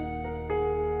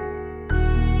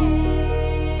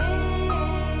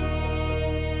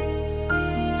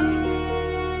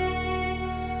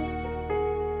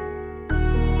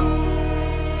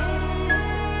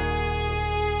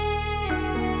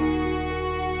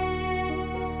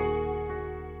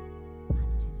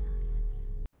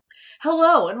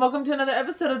Hello, and welcome to another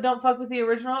episode of Don't Fuck With the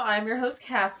Original. I'm your host,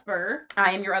 Casper.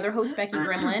 I am your other host, Becky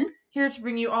Gremlin. Here to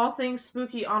bring you all things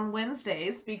spooky on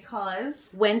Wednesdays because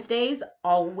Wednesdays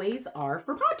always are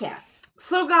for podcast.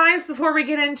 So guys, before we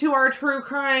get into our true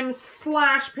crime /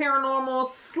 paranormal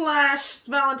 /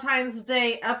 Valentine's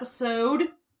Day episode,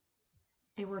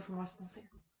 a word from West Mills here.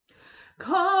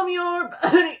 Calm your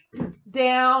body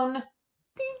down.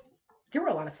 There were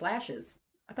a lot of slashes.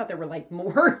 I thought there were like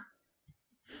more.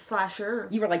 Slasher.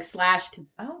 You were like slashed.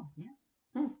 Oh,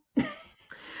 yeah.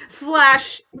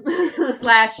 Slash.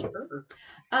 Slasher.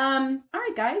 All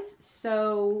right, guys.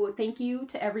 So thank you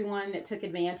to everyone that took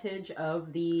advantage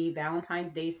of the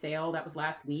Valentine's Day sale that was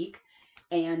last week.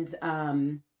 And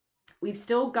we've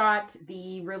still got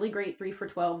the really great 3 for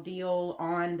 $12 deal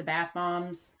on the bath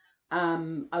bombs.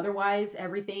 Otherwise,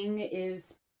 everything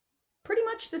is pretty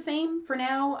much the same for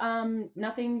now.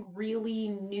 Nothing really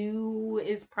new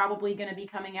is probably going to be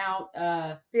coming out.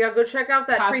 Yeah, go check out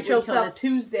that Treat Yourself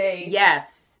Tuesday.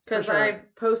 Yes, because sure. I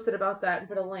posted about that and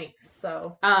put a link.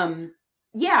 So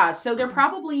yeah, so there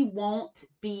probably won't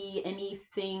be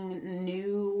anything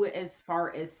new as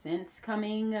far as scents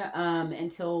coming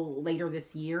until later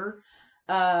this year.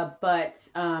 But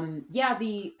yeah,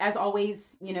 as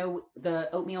always, the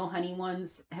oatmeal honey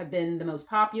ones have been the most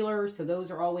popular, so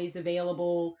those are always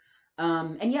available.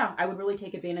 And yeah, I would really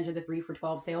take advantage of the 3 for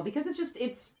 $12 sale because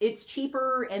it's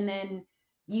cheaper, and then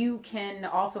you can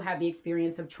also have the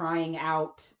experience of trying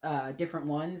out different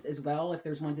ones as well. If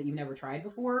there's ones that you've never tried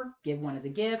before, give one as a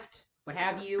gift, what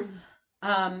have you.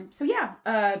 So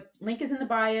yeah, link is in the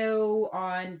bio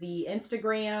on the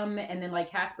Instagram, and then like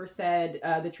Casper said,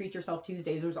 the Treat Yourself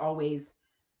Tuesdays, there's always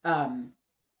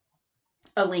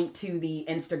a link to the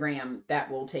Instagram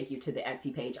that will take you to the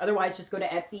Etsy page. Otherwise, just go to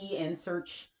Etsy and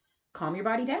search Calm Your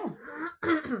Body Down.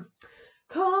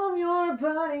 Calm your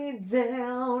body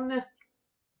down.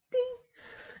 Ding.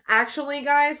 Actually,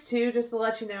 guys, too, just to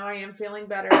let you know, I am feeling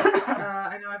better.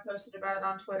 I know I posted about it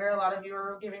on Twitter. A lot of you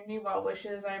are giving me well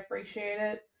wishes. I appreciate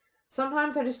it.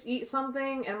 Sometimes I just eat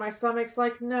something and my stomach's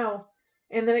like, no.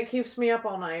 And then it keeps me up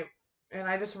all night. And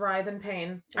I just writhe in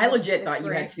pain. I legit thought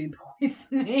you had food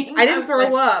poisoning. I didn't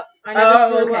throw up. I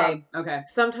never threw up. Okay.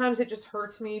 Sometimes it just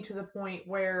hurts me to the point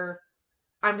where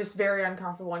I'm just very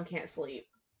uncomfortable and can't sleep.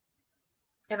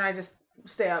 And I just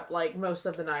stay up like most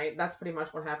of the night. That's pretty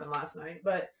much what happened last night.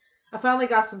 But I finally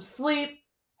got some sleep.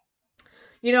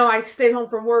 I stayed home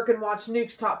from work and watched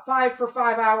Nuke's Top 5 for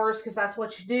 5 hours because that's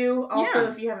what you do. Also,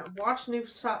 If you haven't watched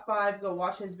Nuke's Top 5, go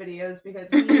watch his videos because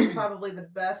he is probably the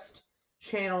best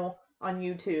channel on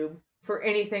YouTube for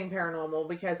anything paranormal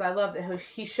because I love that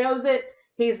he shows it.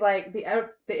 He's like, the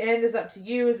end is up to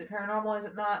you. Is it paranormal? Is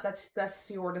it not? That's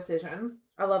your decision.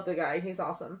 I love the guy. He's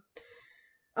awesome.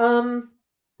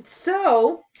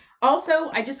 So, also,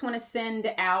 I just want to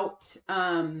send out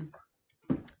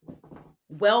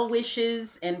well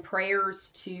wishes and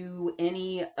prayers to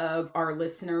any of our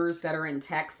listeners that are in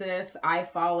Texas. I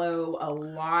follow a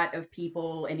lot of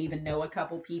people and even know a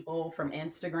couple people from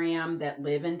Instagram that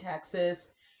live in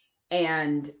Texas,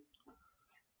 and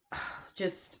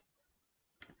just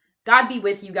God be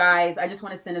with you guys. I just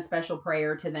want to send a special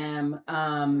prayer to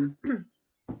them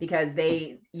because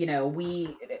they,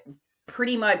 we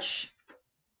pretty much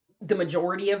the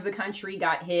majority of the country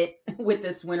got hit with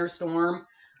this winter storm.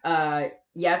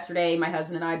 Yesterday, my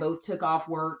husband and I both took off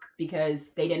work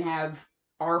because they didn't have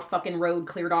our fucking road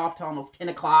cleared off till almost 10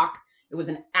 o'clock. It was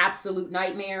an absolute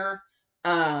nightmare.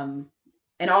 And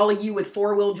all of you with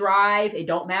 4-wheel drive, it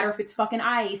don't matter if it's fucking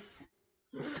ice.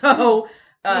 So,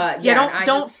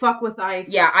 don't fuck with ice.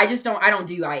 Yeah, I don't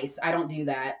do ice. I don't do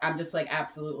that. I'm just like,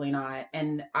 absolutely not.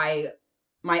 And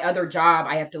my other job,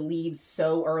 I have to leave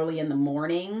so early in the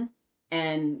morning,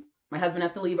 and my husband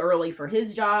has to leave early for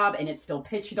his job, and it's still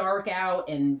pitch dark out,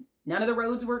 and none of the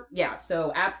roads work. Yeah,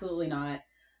 so absolutely not.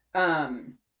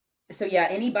 So yeah,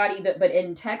 anybody but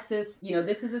in Texas,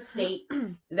 this is a state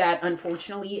that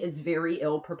unfortunately is very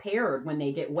ill prepared when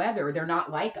they get weather. They're not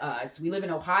like us. We live in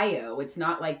Ohio. It's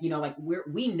not like, like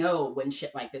we know when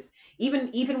shit like this,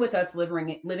 even with us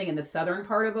living in the southern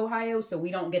part of Ohio, so we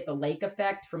don't get the lake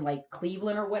effect from like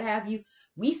Cleveland or what have you.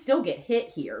 We still get hit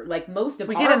here. Like most of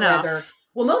our weather.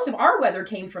 Well, most of our weather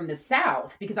came from the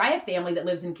south because I have family that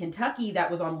lives in Kentucky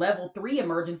that was on level 3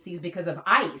 emergencies because of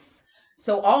ice.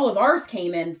 So all of ours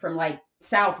came in from like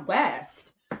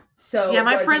southwest. So yeah,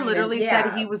 my friend literally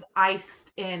said he was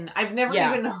iced in. I've never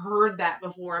even heard that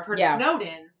before. I've heard snowed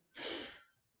in,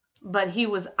 but he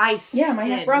was iced. Yeah, my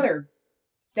half brother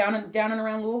down and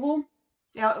around Louisville.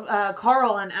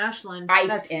 Carl and Ashland.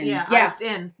 Iced in. Yeah, Yeah. iced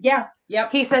in. Yeah.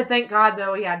 Yep. He said, "Thank God,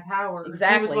 though, he had power."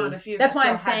 Exactly. He was one of the few. That's that why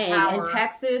I'm still had saying power. in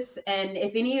Texas, and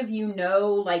if any of you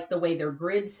know, like, the way their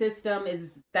grid system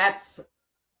is, that's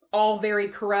all very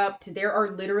corrupt. There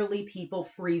are literally people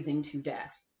freezing to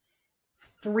death.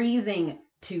 Freezing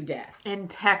to death. In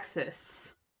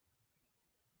Texas.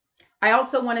 I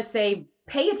also want to say,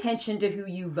 pay attention to who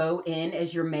you vote in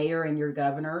as your mayor and your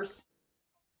governors.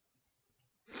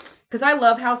 Because I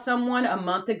love how someone a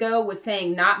month ago was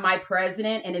saying, not my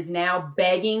president, and is now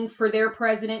begging for their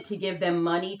president to give them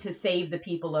money to save the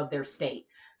people of their state.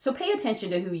 So pay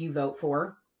attention to who you vote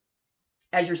for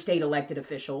as your state elected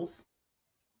officials.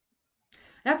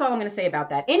 That's all I'm going to say about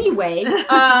that. Anyway,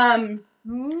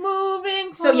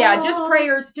 moving. So yeah, just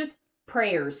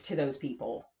prayers to those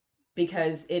people,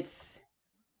 because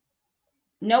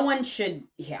no one should.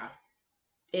 Yeah,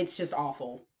 it's just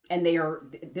awful. And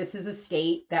this is a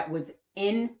state that was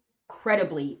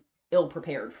incredibly ill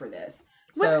prepared for this.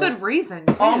 With good reason,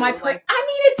 too. I mean,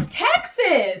 it's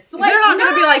Texas. Like, they're not going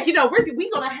to be like, we're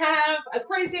going to have a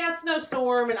crazy ass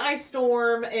snowstorm and ice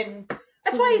storm and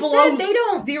that's why I said they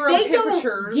don't zero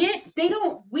temperatures.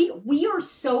 We are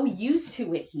so used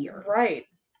to it here. Right.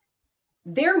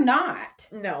 They're not.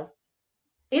 No.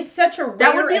 It's such a rare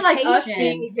That would be occasion. like us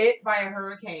being hit by a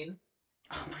hurricane.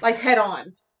 Oh my like, head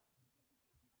on.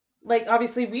 Like,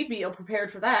 obviously, we'd be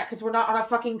ill-prepared for that, because we're not on a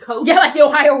fucking coast. Yeah, like, the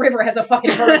Ohio River has a fucking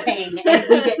hurricane, and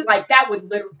we get, like, that would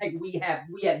literally, like, we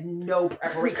had no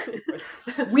preparation.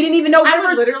 We didn't even know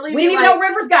rivers, know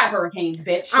rivers got hurricanes,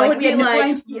 bitch. I would be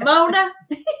like, Mona.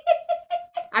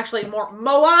 Actually, more,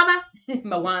 Moana.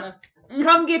 Moana.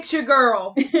 Come get your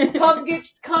girl.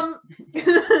 Come.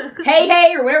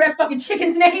 Hey, or whatever that fucking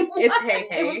chicken's name was. It's Hey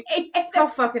Hey. It was Hey Hey. How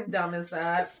fucking dumb is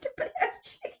that? Stupid ass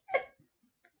chicken.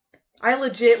 I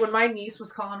legit, when my niece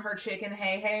was calling her chicken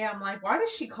Hey Hey, I'm like, why does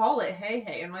she call it Hey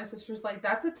Hey? And my sister's like,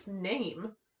 that's its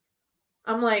name.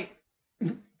 I'm like,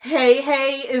 Hey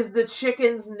Hey is the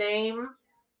chicken's name?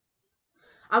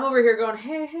 I'm over here going,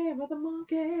 Hey Hey, where the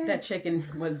monkeys? That chicken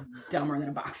was dumber than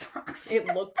a box of rocks. It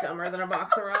looked dumber than a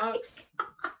box of rocks.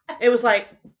 It was like,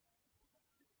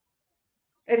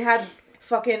 it had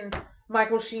fucking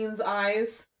Michael Sheen's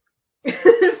eyes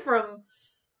from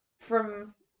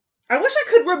I wish I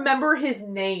could remember his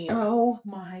name. Oh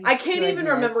my! I can't even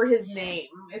remember his name.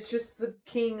 It's just the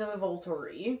King of the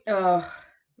Volturi. Oh,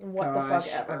 what the fuck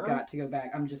ever! I've got to go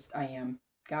back. I am,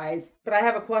 guys. But I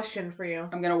have a question for you.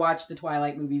 I'm gonna watch the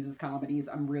Twilight movies as comedies.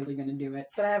 I'm really gonna do it.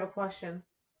 But I have a question.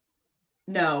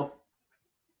 No.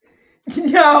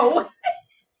 No.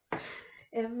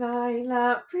 Am I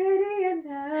not pretty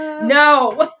enough?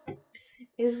 No.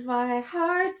 Is my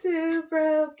heart too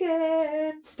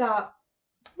broken? Stop.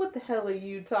 What the hell are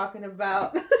you talking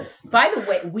about? By the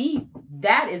way,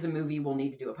 that is a movie we'll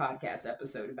need to do a podcast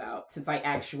episode about, since I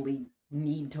actually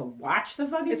need to watch the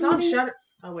fucking It's movie. on Shudder.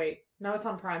 Oh, wait. No, it's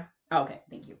on Prime. Oh, okay,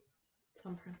 thank you. It's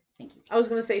on Prime. Thank you. I was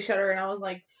going to say Shudder, and I was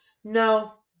like,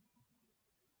 no.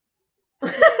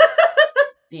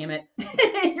 Damn it.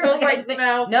 I was like,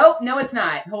 no. Nope, no, it's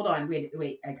not. Hold on.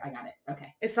 Wait, I got it.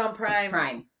 Okay. It's on Prime.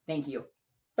 Prime. Thank you.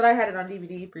 But I had it on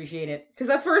DVD. Appreciate it. Because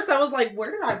at first I was like,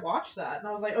 where did I watch that? And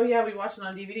I was like, oh yeah, we watched it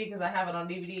on DVD because I have it on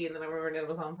DVD. And then I remembered it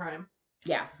was on Prime.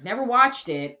 Yeah, never watched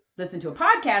it. Listened to a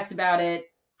podcast about it.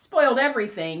 Spoiled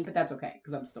everything, but that's okay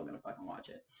because I'm still going to fucking watch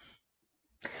it.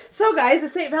 So guys, the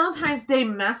St. Valentine's Day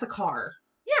Massacre.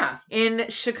 Yeah. In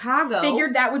Chicago.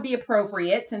 Figured that would be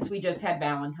appropriate since we just had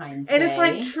Valentine's Day. And it's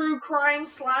like true crime /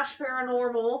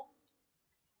 paranormal.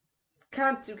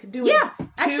 Kind of doing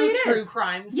two true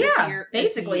crimes this year.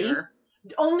 Basically. This year.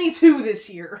 Only 2 this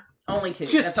year. Only 2.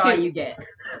 Just That's 2. all you get.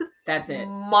 That's it.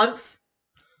 Month.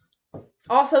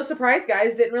 Also, surprise,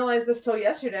 guys, didn't realize this till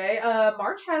yesterday.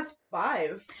 March has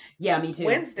 5. Yeah, me too.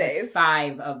 Wednesdays. There's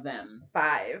 5 of them.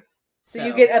 5. So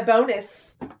you get a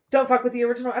bonus. Don't fuck with the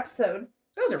original episode.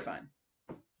 Those are fun.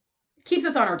 Keeps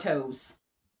us on our toes.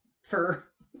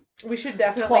 We should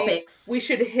definitely. Topics. We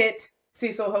should hit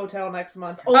Cecil Hotel next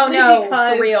month. Only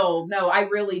because, for real. No, I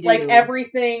really do. Like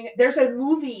everything. There's a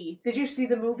movie. Did you see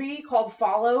the movie called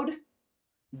Followed?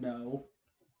 No.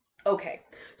 Okay.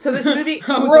 So this movie,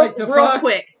 real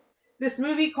quick. This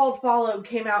movie called Followed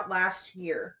came out last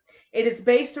year. It is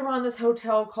based around this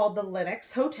hotel called the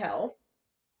Lenox Hotel.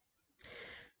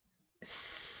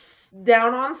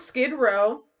 Down on Skid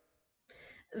Row.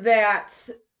 That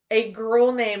a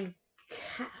girl named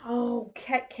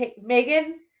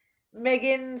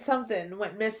Megan something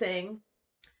went missing.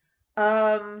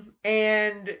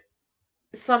 And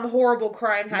some horrible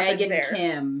crime happened there. Megan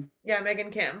Kim. Yeah,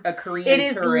 Megan Kim. A Korean tourist.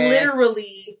 It is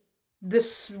literally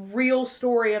this real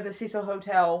story of the Cecil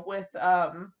Hotel with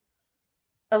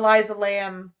Elisa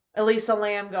Lamb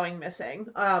going missing.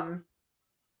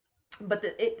 But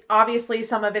it obviously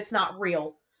some of it's not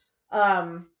real.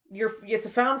 It's a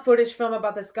found footage film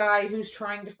about this guy who's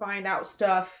trying to find out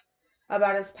stuff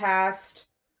about his past.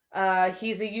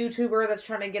 He's a YouTuber that's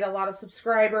trying to get a lot of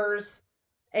subscribers,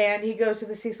 and he goes to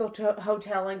the Cecil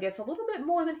Hotel and gets a little bit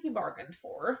more than he bargained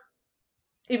for,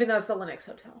 even though it's the Lenox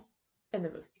Hotel in the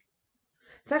movie.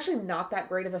 It's actually not that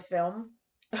great of a film.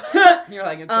 You're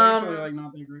like, it's actually like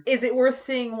not that great. Is it worth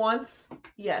seeing once?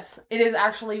 Yes, it is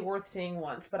actually worth seeing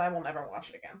once, but I will never watch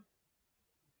it again.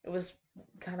 It was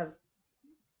kind of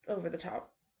over the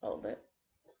top a little bit.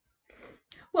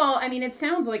 Well, I mean, it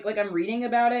sounds like I'm reading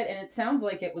about it, and it sounds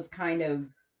like it was kind of,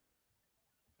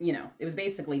 it was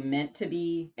basically meant to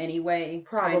be anyway.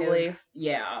 Probably. Kind of,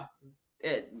 yeah.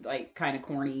 It, like, kind of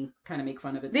corny, kind of make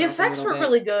fun of it. The effects were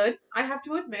really good, I have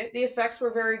to admit. The effects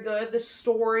were very good. The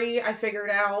story I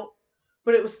figured out,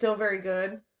 but it was still very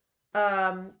good.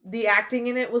 The acting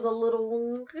in it was a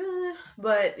little,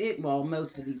 but it. Well,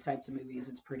 most of these types of movies,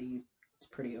 it's pretty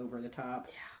over the top.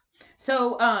 Yeah.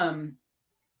 So,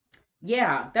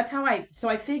 yeah, that's how I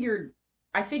figured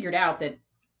out that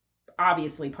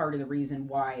obviously part of the reason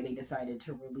why they decided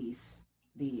to release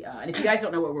the, and if you guys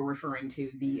don't know what we're referring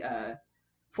to, the,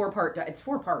 it's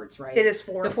 4 parts, right? It is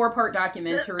 4. The 4-part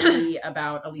documentary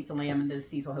about Elisa Lamb and the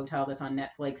Cecil Hotel that's on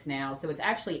Netflix now. So it's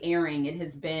actually airing. It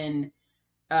has been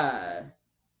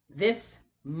this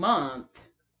month.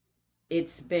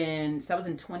 It's been, so that was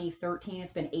in 2013.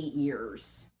 It's been 8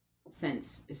 years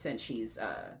since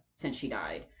she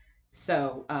died.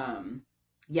 So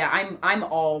yeah, I'm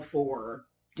all for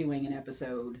doing an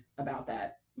episode about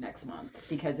that next month,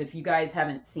 because if you guys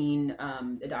haven't seen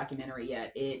the documentary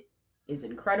yet, it is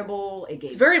incredible.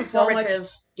 It's very informative.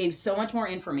 Gave so much more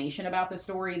information about the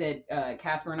story that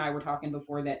Casper and I were talking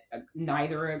before that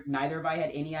neither of I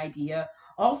had any idea.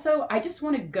 Also, I just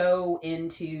want to go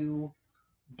into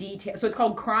detail. So it's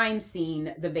called Crime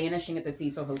Scene: The Vanishing at the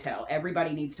Cecil Hotel.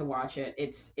 Everybody needs to watch it.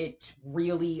 It's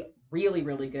really, really,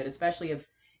 really good, especially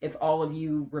if all of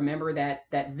you remember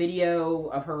that video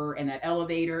of her in that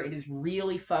elevator. It is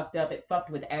really fucked up. It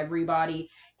fucked with everybody.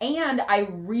 And I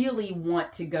really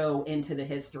want to go into the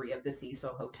history of the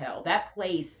Cecil Hotel. That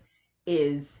place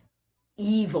is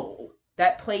evil.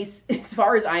 That place, as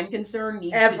far as I'm concerned,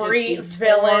 needs every to just be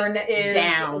villain is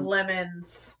down.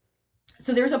 Lemons.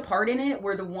 So there's a part in it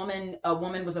where a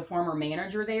woman was a former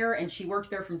manager there, and she worked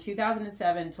there from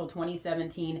 2007 until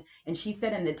 2017. And she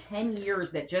said in the 10 years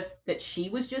that she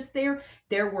was just there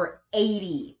were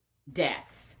 80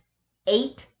 deaths.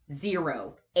 80.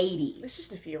 It's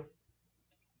just a few.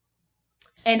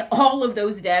 And all of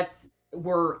those deaths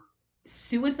were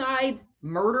suicides,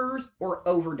 murders, or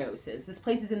overdoses. This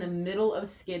place is in the middle of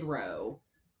Skid Row.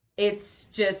 It's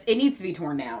just, it needs to be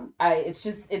torn down.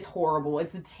 It's horrible.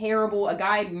 It's a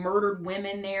guy murdered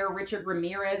women there. Richard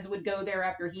Ramirez would go there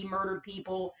after he murdered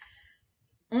people.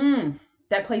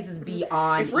 That place is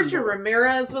beyond If Richard evil.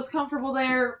 Ramirez was comfortable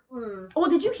there. Oh,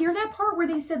 did you hear that part where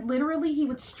they said literally he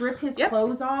would strip his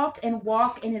clothes off and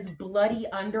walk in his bloody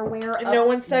underwear and no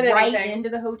one said right anything. Into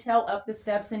the hotel, up the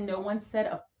steps, and no one said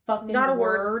a fucking Not a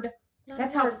word? word.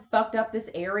 That's how fucked up this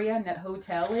area and that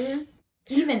hotel is.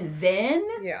 Even then?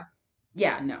 Yeah.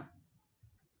 Yeah, no.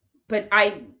 But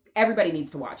everybody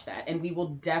needs to watch that. And we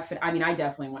will I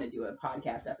definitely want to do a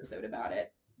podcast episode about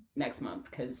it next month,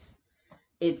 because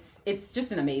it's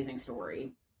just an amazing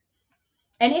story.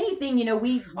 And anything,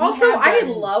 we also, I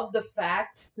love the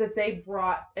fact that they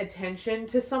brought attention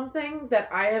to something that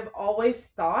I have always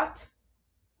thought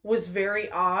was very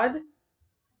odd.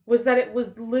 Was that it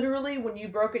was literally, when you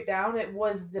broke it down, it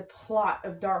was the plot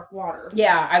of Dark Water.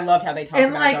 Yeah, I loved how they talked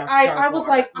about Dark Water. And I was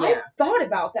like, yeah. I thought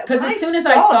about that. Because as soon as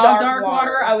I saw Dark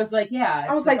Water, I was like, yeah.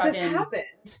 I was like, this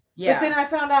happened. Yeah. But then I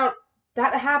found out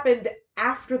that happened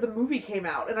after the movie came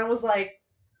out. And I was like,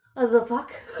 the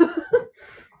fuck?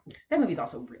 That movie's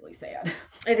also really sad.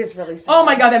 It is really sad. Oh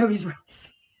my god, that movie's really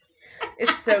sad.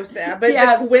 It's so sad. But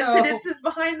the coincidences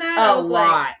behind that, I was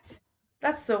like,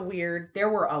 that's so weird. There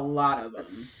were a lot of them.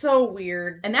 That's so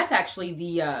weird. And that's actually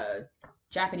the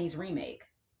Japanese remake.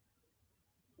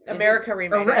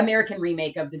 American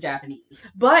remake of the Japanese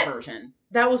version.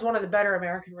 That was one of the better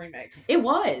American remakes. It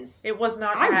was. It was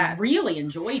not bad. I really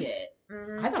enjoyed it.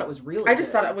 Mm-hmm. I thought it was really I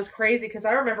just thought it was crazy, because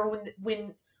I remember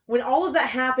when all of that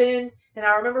happened, and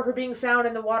I remember her being found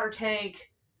in the water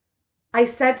tank, I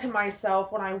said to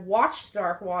myself when I watched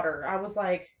Dark Water, I was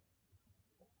like,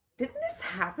 didn't this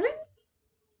happen?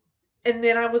 And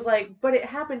then I was like, but it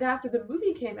happened after the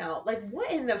movie came out. Like, what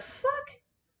in the fuck?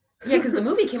 Yeah, because the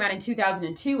movie came out in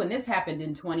 2002 and this happened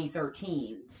in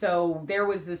 2013. So there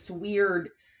was this weird,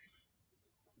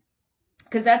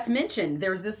 because that's mentioned.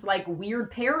 There's this like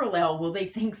weird parallel. Will they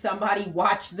think somebody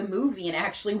watched the movie and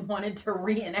actually wanted to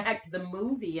reenact the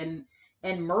movie and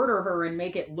murder her and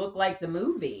make it look like the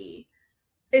movie?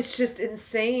 It's just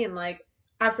insane. Like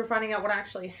after finding out what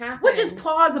actually happened, Which is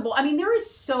plausible. I mean, there is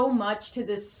so much to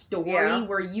this story Yeah.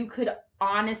 where you could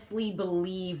honestly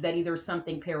believe that either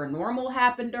something paranormal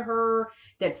happened to her,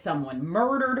 that someone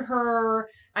murdered her.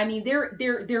 I mean,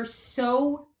 they're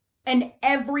so, and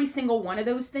every single one of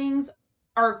those things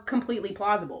are completely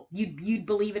plausible. You'd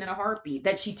believe it in a heartbeat.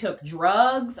 That she took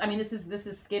drugs. I mean, this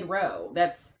is Skid Row.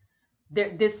 That's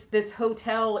there. This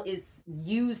hotel is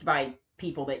used by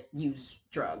people that use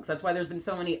drugs. That's why there's been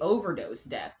so many overdose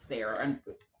deaths there, and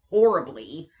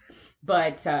horribly.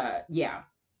 But yeah,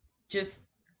 just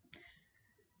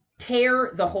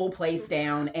tear the whole place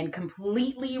down and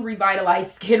completely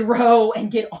revitalize Skid Row and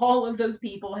get all of those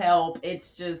people help.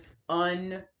 It's just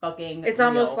unfucking. It's real.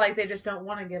 almost like they just don't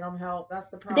want to get them help. That's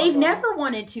the problem. They've never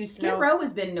wanted to. Skid No. Row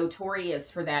has been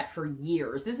notorious for that for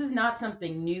years. This is not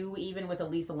something new, even with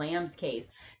Elisa Lamb's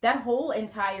case. That whole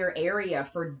entire area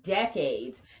for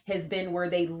decades has been where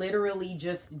they literally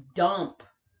just dump.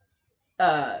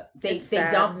 They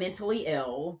dump mentally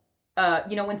ill.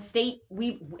 When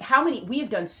we have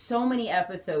done so many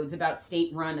episodes about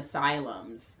state-run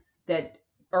asylums that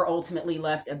are ultimately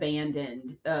left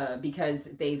abandoned because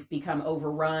they've become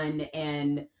overrun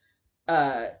and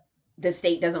the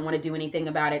state doesn't want to do anything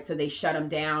about it, so they shut them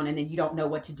down, and then you don't know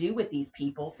what to do with these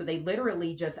people. So they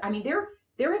literally just, I mean, there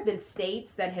have been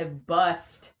states that have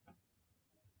bussed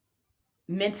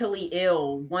mentally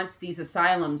ill once these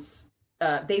asylums,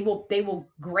 they will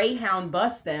Greyhound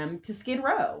bus them to Skid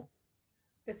Row.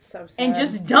 It's so sad. And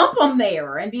just dump them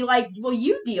there and be like, well,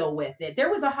 you deal with it.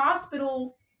 There was a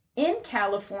hospital in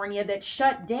California that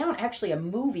shut down. Actually, a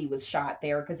movie was shot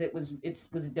there because it was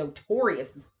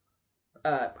notorious. This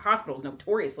hospital is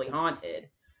notoriously haunted.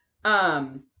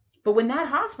 But when that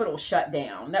hospital shut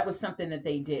down, that was something that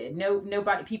they did. You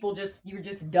were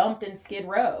just dumped in Skid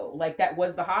Row. Like that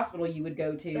was the hospital you would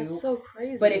go to. That's so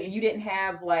crazy. But if you didn't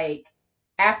have like,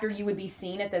 after you would be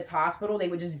seen at this hospital, they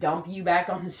would just dump you back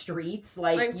on the streets.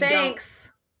 Like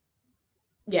thanks.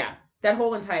 Yeah, that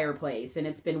whole entire place, and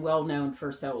it's been well known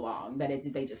for so long that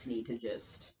they just need to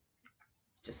just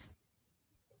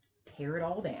tear it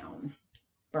all down,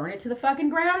 burn it to the fucking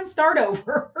ground, and start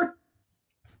over.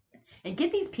 And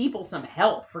get these people some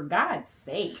help, for God's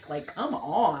sake. Like, come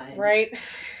on. Right?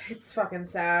 It's fucking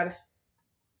sad.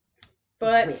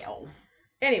 But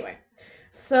anyway,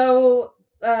 so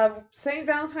St.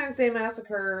 Valentine's Day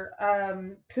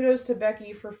Massacre, kudos to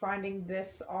Becky for finding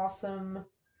this awesome,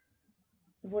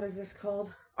 what is this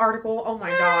called? Article. Oh my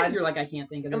God. You're like, I can't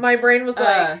think of this. My brain was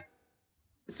like...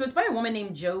 So it's by a woman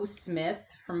named Jo Smith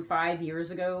from 5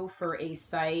 years ago for a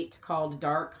site called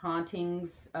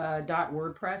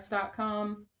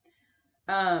darkhauntings.wordpress.com.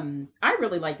 I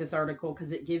really like this article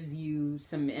because it gives you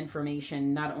some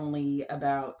information not only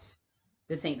about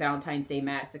the St. Valentine's Day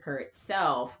Massacre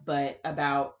itself, but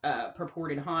about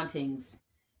purported hauntings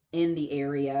in the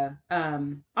area.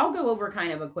 I'll go over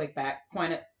kind of a quick Quina.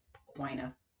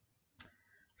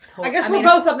 I guess we're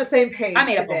both on the same page. I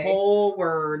made up a whole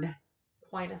word.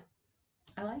 Quina.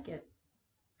 I like it.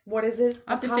 What is it?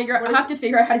 I'll have to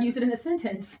figure out how to use it in a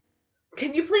sentence.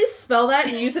 Can you please spell that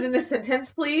and use it in a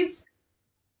sentence, please?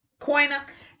 Quina.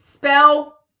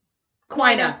 Spell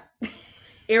Quina.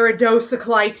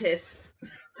 Iridocyclitis.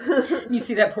 You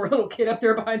see that poor little kid up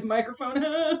there behind the microphone?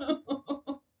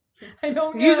 I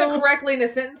don't know. Use it correctly in a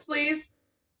sentence, please.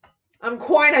 I'm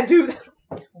Quina. Do that.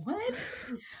 What?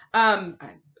 I'm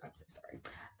so sorry.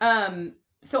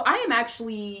 So I am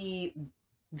actually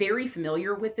very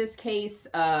familiar with this case.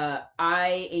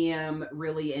 I am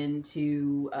really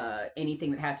into anything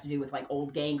that has to do with like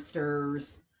old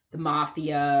gangsters, the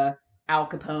mafia, Al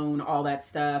Capone, all that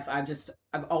stuff. I've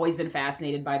always been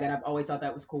fascinated by that. I've always thought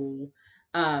that was cool.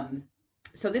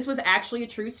 So this was actually a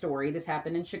true story. This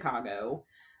happened in Chicago.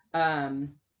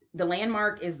 The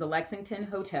landmark is the Lexington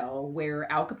Hotel,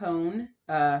 where Al Capone,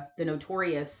 the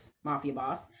notorious mafia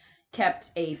boss,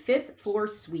 kept a 5th floor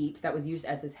suite that was used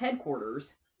as his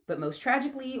headquarters. But most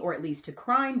tragically, or at least to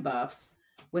crime buffs,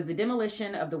 was the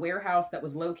demolition of the warehouse that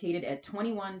was located at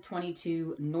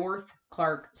 2122 North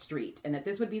Clark Street, and that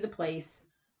this would be the place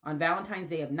on Valentine's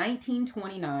Day of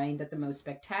 1929 that the most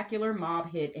spectacular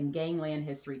mob hit in gangland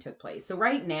history took place. So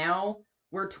right now,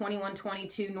 where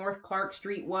 2122 North Clark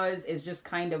Street is just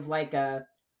kind of like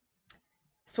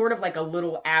sort of like a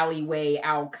little alleyway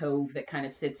alcove that kind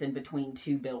of sits in between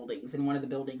two buildings, and one of the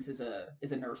buildings is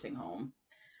a nursing home.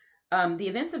 The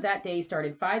events of that day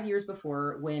started 5 years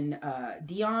before when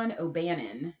Dion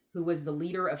O'Bannon, who was the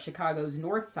leader of Chicago's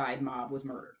North Side mob, was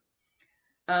murdered.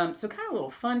 So kind of a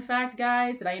little fun fact,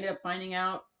 guys, that I ended up finding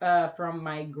out from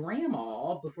my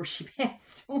grandma before she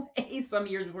passed away, some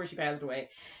years before she passed away,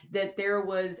 that there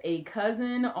was a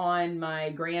cousin on my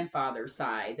grandfather's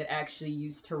side that actually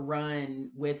used to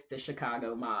run with the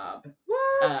Chicago mob.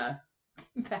 What?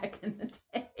 Back in the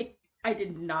day. I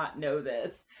did not know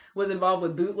this. Was involved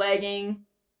with bootlegging.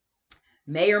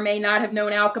 May or may not have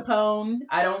known Al Capone.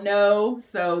 I don't know.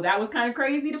 So that was kind of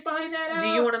crazy to find that out. Do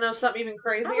you want to know something even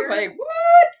crazier? I was like, what?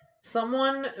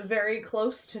 Someone very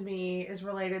close to me is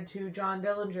related to John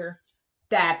Dillinger.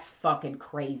 That's fucking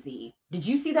crazy. Did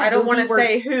you see that? I don't want to where,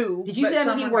 say who. Did you see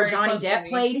that movie where Johnny Depp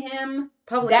played him?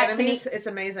 Public Enemies. It's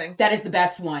amazing. That is the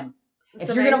best one. It's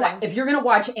if you're gonna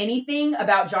watch anything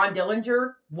about John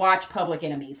Dillinger, watch Public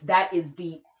Enemies. That is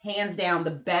the hands down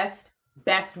the best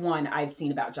one I've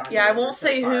seen about John. Yeah, Dillinger I won't so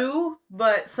say far. who,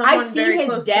 but someone I've seen very his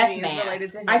close death to me mask. is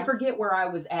related to him. I forget where I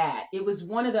was at. It was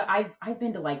one of the I've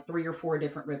been to like 3 or 4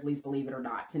 different Ripley's, believe it or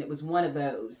not, and it was one of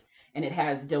those, and it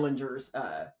has Dillinger's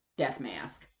death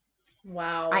mask.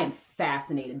 Wow. I am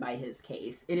fascinated by his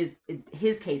case.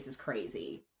 His case is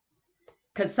crazy.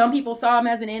 Because some people saw him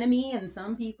as an enemy, and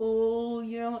some people,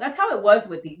 that's how it was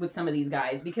with some of these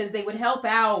guys, because they would help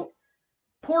out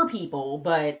poor people,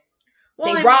 but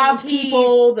they robbed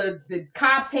people. The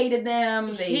cops hated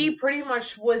them. He pretty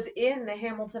much was in the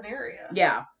Hamilton area.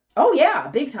 Yeah. Oh yeah,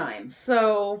 big time.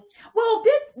 So, well,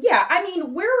 I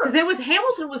mean, because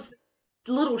Hamilton was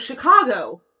little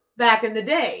Chicago back in the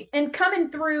day, and coming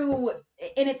through,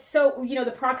 and it's so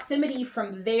the proximity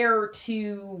from there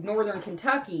to northern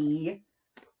Kentucky.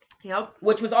 Yep.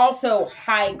 Which was also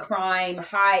high crime,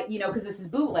 because this is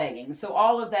bootlegging. So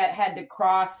all of that had to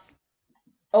cross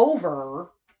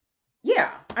over. Yeah.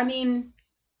 I mean,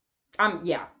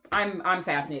 I'm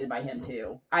fascinated by him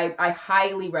too. I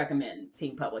highly recommend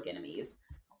seeing Public Enemies.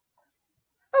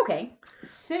 Okay.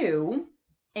 So,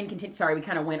 and continue. Sorry, we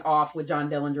kind of went off with John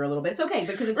Dillinger a little bit. It's okay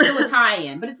because it's still a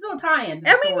tie-in, but it's still a tie-in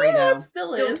to the story, though. It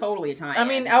still is. Totally a tie-in. I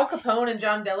mean, Al Capone and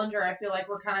John Dillinger, I feel like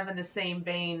we're kind of in the same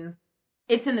vein.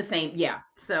 It's in the same, yeah.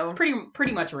 So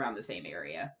pretty much around the same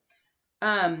area.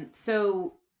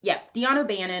 So yeah, Dion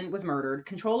O'Bannon was murdered.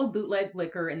 Control of bootleg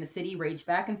liquor in the city raged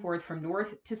back and forth from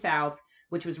north to south,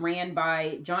 which was ran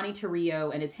by Johnny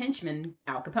Torrio and his henchman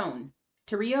Al Capone.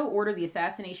 Torrio ordered the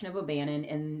assassination of O'Bannon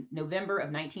in November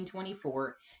of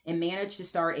 1924 and managed to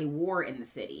start a war in the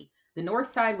city. The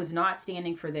North Side was not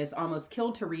standing for this, almost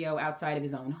killed Torrio outside of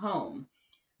his own home.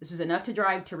 This was enough to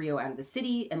drive Torrio out of the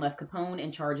city and left Capone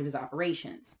in charge of his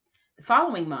operations. The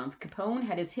following month, Capone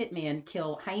had his hitman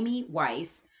kill Jaime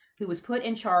Weiss, who was put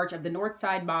in charge of the North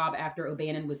Side mob after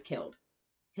O'Bannon was killed.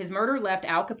 His murder left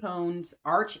Al Capone's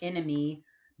arch enemy,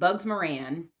 Bugs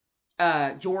Moran,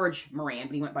 George Moran,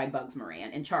 but he went by Bugs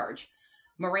Moran, in charge.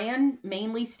 Moran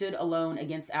mainly stood alone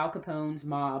against Al Capone's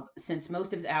mob since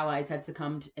most of his allies had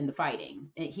succumbed in the fighting.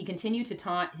 He continued to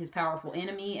taunt his powerful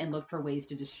enemy and look for ways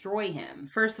to destroy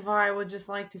him. First of all, I would just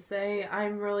like to say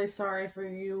I'm really sorry for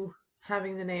you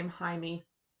having the name Jaime.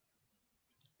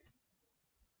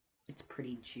 It's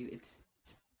pretty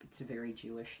it's a very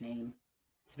Jewish name.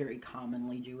 It's a very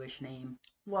commonly Jewish name.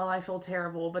 Well, I feel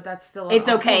terrible, but that's still it's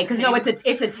okay because no, it's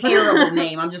a terrible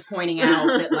name. I'm just pointing out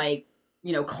that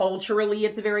culturally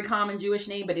it's a very common Jewish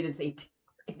name, but it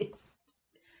is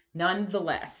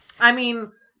nonetheless. I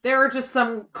mean, there are just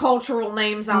some cultural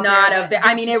names out there.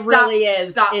 I mean, it really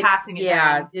is. Stop passing it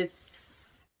down.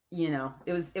 Just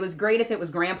it was great if it was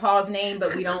Grandpa's name,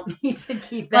 but we don't need to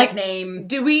keep that name.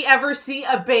 Do we ever see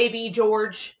a baby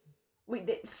George?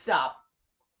 Stop.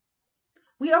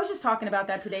 I was just talking about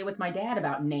that today with my dad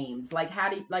about names. How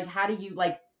do you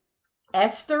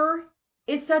Esther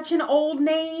is such an old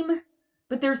name.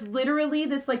 But there's literally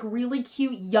this really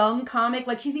cute young comic,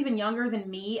 she's even younger than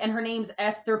me, and her name's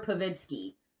Esther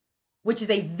Pawlicki, which is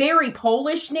a very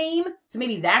Polish name. So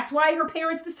maybe that's why her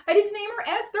parents decided to name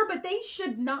her Esther, but they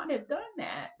should not have done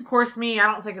that. Of course, I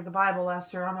don't think of the Bible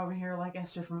Esther. I'm over here like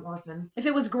Esther from Orphan. If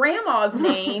it was Grandma's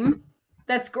name,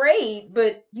 that's great,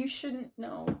 but you shouldn't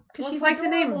know. Well, it's like the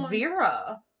name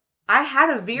Vera. I had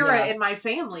a Vera in my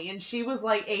family, and she was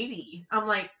 80. I'm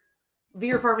like,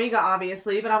 Vera Farmiga,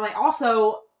 obviously, but I'm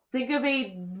also think of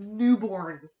a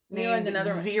newborn named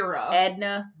another Vera.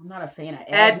 Edna. I'm not a fan of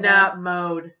Edna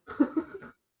Mode.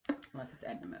 Unless it's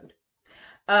Edna Mode.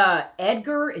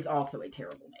 Edgar is also a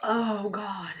terrible name. Oh,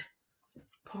 God.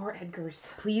 Poor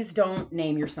Edgar's. Please don't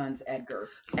name your sons Edgar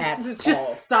at Just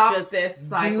all. stop Just this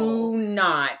cycle. Do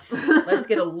not. Let's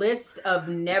get a list of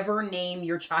never name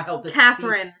your child the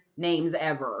Catherine. names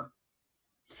ever.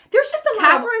 There's just a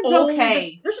lot Catherine's of old,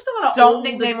 okay. There's just a lot of Don't old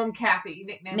nickname them Kathy.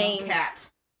 Nickname names. them Cat.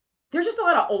 There's just a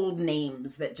lot of old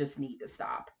names that just need to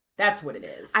stop. That's what it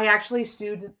is. I actually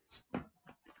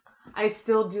I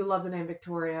still do love the name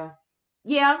Victoria.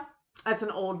 Yeah. That's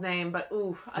an old name, but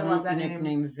oof, I Don't love that name.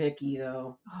 nickname Vicky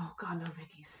though. Oh God, no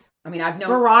Vicky's. I mean, I've known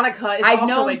Veronica is I've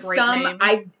also known a great some. name.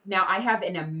 I have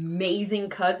an amazing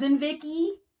cousin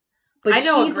Vicky, but I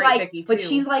know a she's great like, Vicky, but too.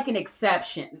 she's like an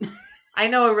exception. I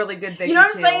know a really good Vicky. You know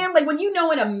what I'm too. saying? Like when you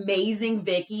know an amazing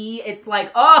Vicky, it's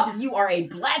like, oh, you are a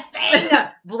blessing.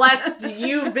 Bless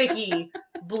you, Vicky.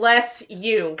 Bless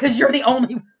you. Because you're the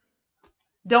only.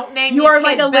 Don't name You your are kid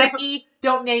like a little- Becky.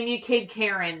 Don't name your kid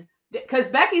Karen. Because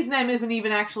Becky's name isn't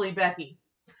even actually Becky.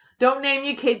 Don't name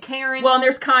your kid Karen. Well, and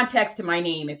there's context to my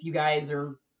name if you guys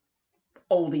are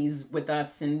oldies with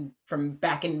us and from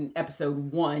back in episode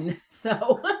 1.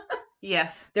 So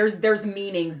yes. there's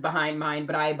meanings behind mine,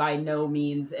 but I by no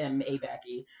means am a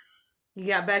Becky. You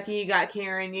got Becky, you got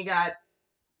Karen, you got...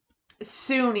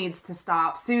 Sue needs to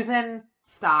stop. Susan,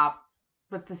 stop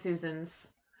with the Susans.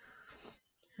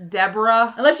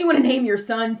 Deborah. Unless you want to name your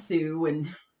son Sue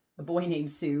and a boy named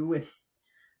Sue, and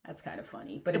that's kind of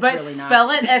funny, but it's really not.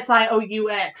 Spell it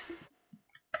Sioux.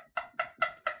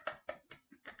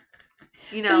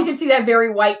 You know. So you can see that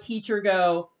very white teacher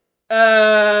go, Sioux.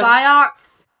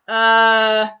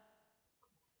 uh,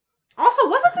 Also,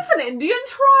 wasn't this an Indian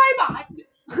tribe?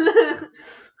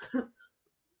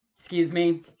 excuse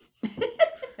me.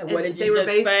 What did they you were just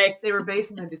based, say? They were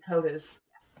based in the Dakotas.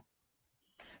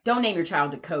 Don't name your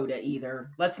child Dakota either.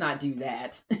 Let's not do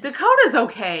that. Dakota's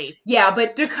okay. Yeah,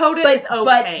 but Dakota is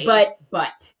okay.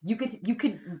 But you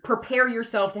could prepare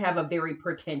yourself to have a very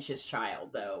pretentious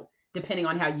child though, depending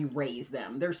on how you raise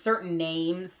them. There's certain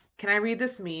names. Can I read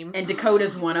this meme? And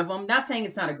Dakota's one of them. Not saying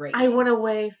it's not a great name. I went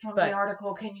away from the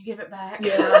article. Can you give it back?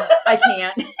 Yeah, I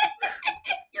can't.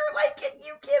 You're like, can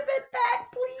you give it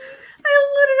back, please? I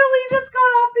literally just got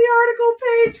off the article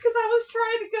page because I was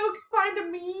trying to go find a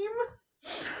meme.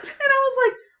 And I was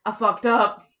like, I fucked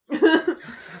up.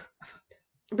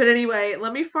 But anyway,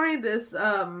 let me find this.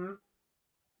 I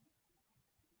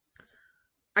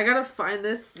gotta find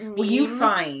this meme. Will you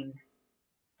find...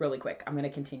 Really quick, I'm going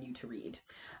to continue to read.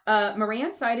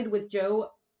 Moran sided with Joe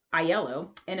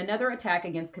Aiello in another attack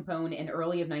against Capone in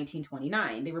early of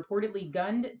 1929. They reportedly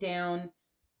gunned down...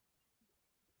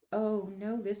 Oh,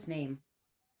 no, this name.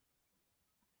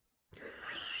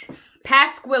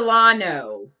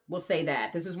 Pasquilano. We'll say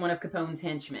that. This was one of Capone's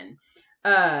henchmen.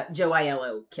 Joe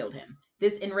Aiello killed him.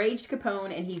 This enraged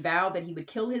Capone, and he vowed that he would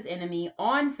kill his enemy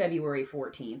on February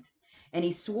 14th, and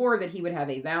he swore that he would have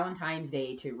a Valentine's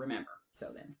Day to remember.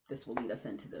 So then, this will lead us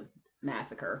into the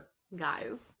massacre.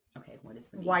 Guys. Okay, what is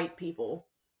the name? White people.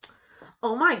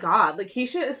 Oh my god,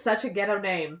 Lakeisha is such a ghetto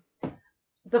name.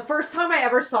 The first time I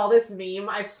ever saw this meme,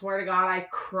 I swear to God, I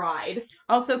cried.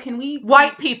 Also, can we...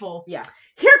 White people. Yeah.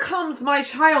 Here comes my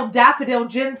child daffodil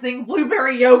ginseng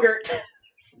blueberry yogurt.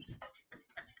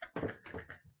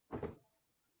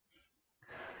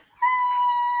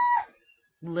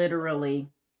 Literally.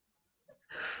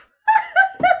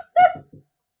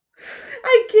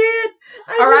 I can't.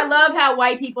 Or I love how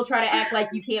white people try to act like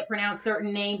you can't pronounce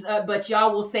certain names, but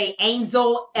y'all will say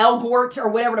Ansel Elgort or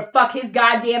whatever the fuck his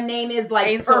goddamn name is. Like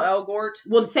Ansel Elgort.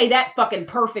 We'll say that fucking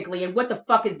perfectly. And what the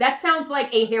fuck is that? Sounds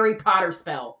like a Harry Potter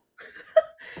spell.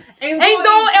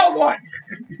 Ansel Elgort.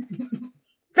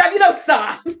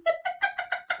 Fabulosa.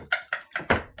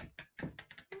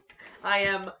 I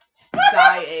am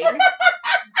dying.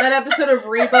 That episode of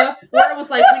Reba where it was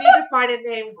like, we need to find a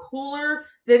name cooler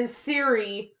than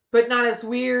Siri, but not as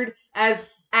weird as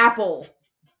Apple.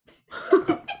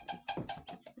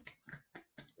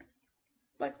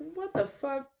 Like, what the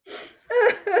fuck?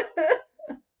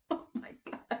 Oh my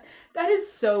god. That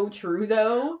is so true,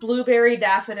 though. Blueberry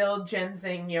daffodil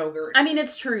ginseng yogurt. I mean,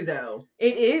 it's true, though.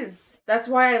 It is. That's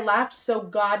why I laughed so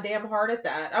goddamn hard at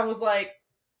that. I was like,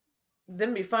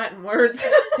 them be fighting words.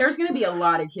 There's going to be a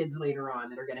lot of kids later on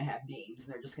that are going to have names,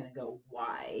 and they're just going to go,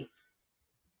 why?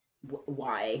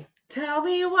 Why? Tell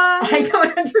me why. I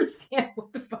don't understand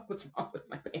what the fuck was wrong with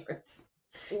my parents.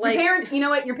 Like, your parents, you know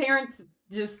what? Your parents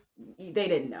just, they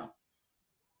didn't know.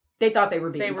 They thought they were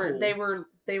being cool.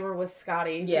 They were with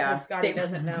Scotty. Yeah. Scotty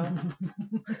doesn't know.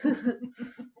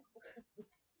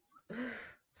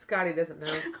 Scotty doesn't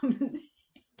know.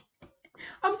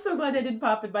 I'm so glad that didn't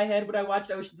pop in my head when I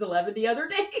watched Ocean's 11 the other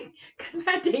day. Because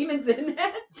Matt Damon's in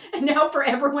that. And now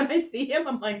forever when I see him,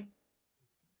 I'm like,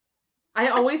 I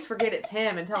always forget it's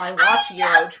him until I watch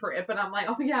Euro Trip, and I'm like,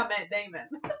 oh yeah, Matt Damon.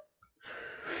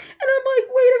 And I'm like,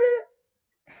 wait a minute.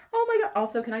 Oh my god.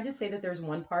 Also, can I just say that there's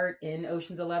one part in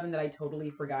Ocean's 11 that I totally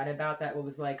forgot about that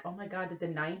was like, oh my god, did the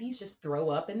 90s just throw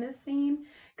up in this scene?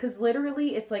 Because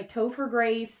literally, it's like Topher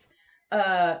Grace,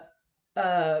 uh,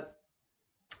 uh,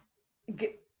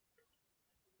 g-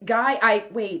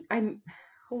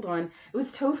 hold on. It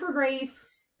was Topher Grace,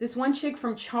 this one chick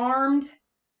from Charmed,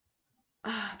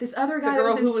 this other The guy that girl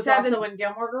was in who was Seven. also in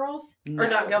Gilmore Girls? No. Or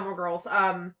not Gilmore Girls,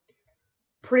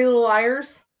 Pretty Little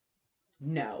Liars?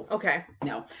 No. Okay.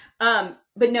 No.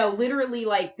 But no, literally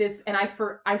like this, and I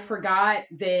forgot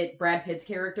that Brad Pitt's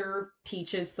character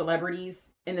teaches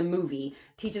celebrities in the movie,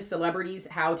 teaches celebrities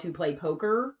how to play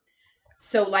poker.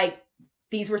 So like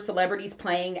these were celebrities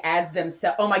playing as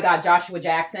themselves. Oh my god, Joshua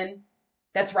Jackson.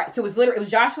 That's right. So it was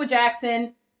Joshua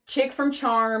Jackson, chick from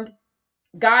Charmed,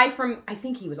 guy from, I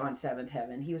think he was on Seventh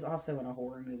Heaven. He was also in a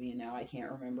horror movie, and now I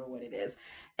can't remember what it is.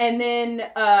 And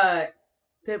then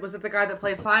Was it the guy that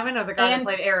played Simon or the guy that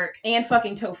played Eric? And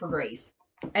fucking Topher Grace.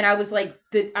 And I was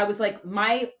like,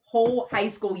 my whole high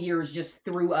school years just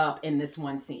threw up in this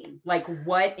one scene. Like,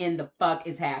 what in the fuck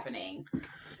is happening?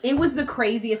 It was the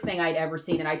craziest thing I'd ever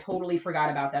seen, and I totally forgot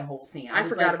about that whole scene. I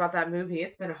forgot about that movie.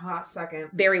 It's been a hot second.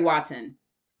 Barry Watson.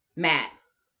 Matt.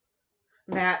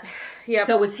 Yep.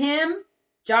 So it was him,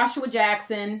 Joshua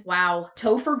Jackson. Wow.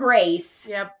 Topher Grace.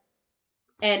 Yep.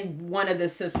 And one of the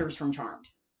sisters from Charmed.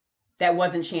 That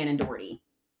wasn't Shannon Doherty.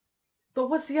 But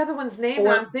what's the other one's name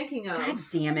that I'm thinking of? God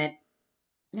damn it.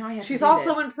 Now I have She's to do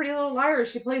also this. in Pretty Little Liars.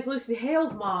 She plays Lucy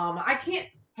Hale's mom. I can't...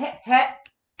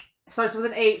 Starts with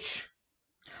an H.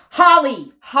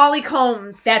 Holly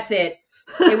Combs. That's it.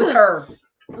 It was her.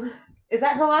 Is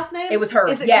that her last name? It was her.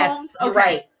 Is it yes, Combs? you're Okay.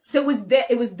 Right. So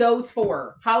it was those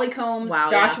four: Holly Combs,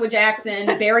 Wow, Joshua Jackson,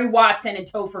 Barry Watson, and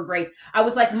Topher Grace. I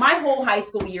was like, my whole high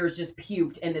school years just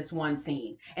puked in this one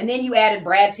scene. And then you added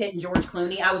Brad Pitt and George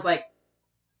Clooney. I was like,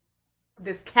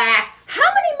 this cast. How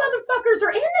many motherfuckers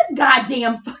are in this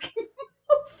goddamn fucking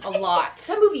movie? A lot.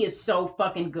 That movie is so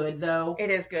fucking good, though. It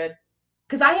is good.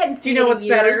 Because I hadn't seen it in what's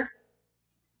years. better?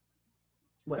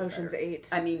 What's Ocean's better? 8.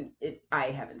 I mean, I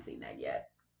haven't seen that yet.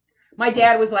 My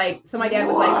dad was like, should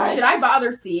I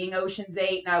bother seeing Ocean's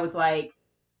 8? And I was like,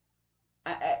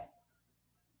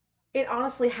 It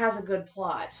honestly has a good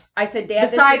plot. I said, Dad,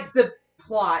 besides the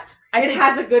plot, it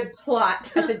has a good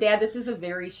plot. I said, Dad, this is a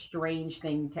very strange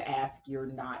thing to ask your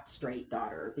not straight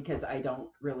daughter, because I don't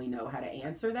really know how to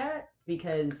answer that,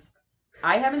 because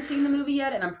I haven't seen the movie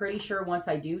yet, and I'm pretty sure once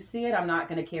I do see it, I'm not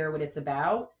going to care what it's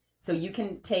about. So you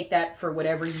can take that for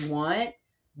whatever you want,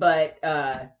 but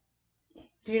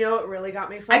do you know what really got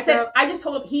me fucked up? I just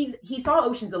told him he saw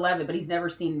Ocean's 11, but he's never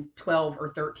seen 12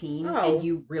 or 13, and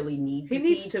you really need to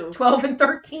see 12 and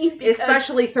 13,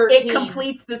 especially 13. It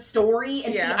completes the story.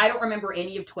 And see, I don't remember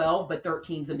any of 12, but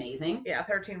 13's amazing. Yeah,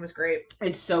 13 was great.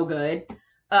 It's so good.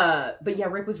 But yeah,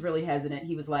 Rick was really hesitant.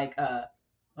 He was like,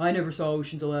 I never saw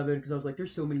Ocean's 11 because I was like,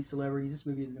 there's so many celebrities. This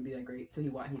movie isn't gonna be that great. So I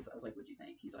was like, what'd you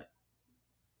think? He's like,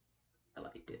 I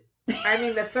liked it. I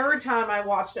mean, the third time I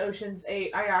watched Ocean's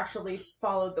 8, I actually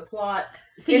followed the plot.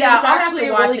 See, yeah, I'll have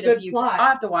to watch it a few times. I'll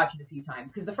have to watch it a few times,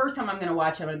 because the first time I'm going to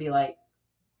watch it, I'm going to be like,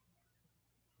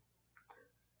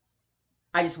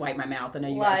 I just wiped my mouth. I know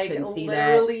you guys couldn't see that.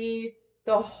 Literally,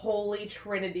 the Holy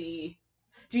Trinity.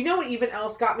 Do you know what even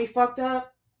else got me fucked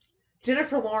up?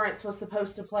 Jennifer Lawrence was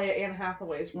supposed to play Anne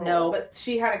Hathaway's role, but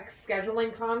she had a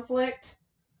scheduling conflict.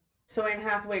 So Anne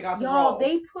Hathaway got the role. Y'all,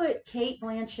 they put Cate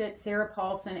Blanchett, Sarah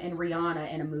Paulson, and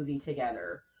Rihanna in a movie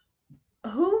together.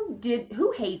 Who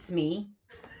hates me?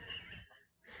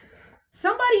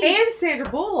 Somebody. And Sandra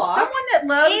Bullock. Someone that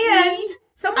loves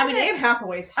me. Anne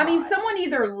Hathaway's hot. I mean, someone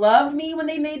either loved me when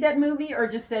they made that movie or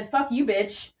just said, fuck you,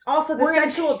 bitch. Also, the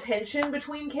sexual tension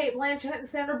between Cate Blanchett and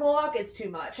Sandra Bullock is too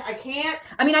much. I can't.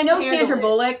 I mean, I know Sandra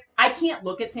Bullock. I can't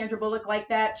look at Sandra Bullock like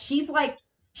that. She's like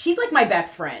my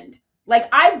best friend. Like,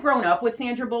 I've grown up with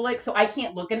Sandra Bullock, so I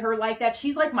can't look at her like that.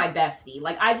 She's like my bestie.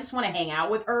 Like, I just want to hang out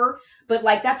with her. But,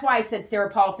 like, that's why I said Sarah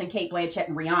Paulson, Cate Blanchett,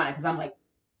 and Rihanna, because I'm like...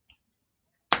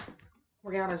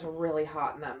 Rihanna's really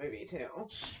hot in that movie, too.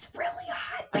 She's really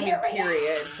hot.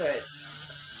 Period. But...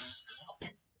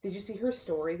 Did you see her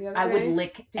story the other day? I would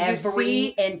lick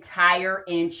every entire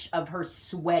inch of her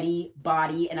sweaty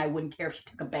body, and I wouldn't care if she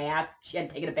took a bath. She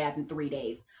hadn't taken a bath in 3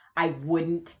 days. I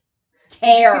wouldn't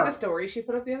care. Did you see the story she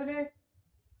put up the other day?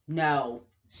 No.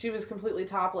 She was completely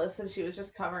topless and she was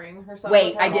just covering herself.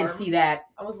 Wait, I did see that.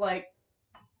 I was like,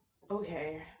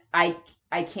 okay. I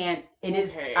can't. It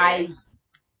is.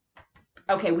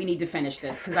 Okay, we need to finish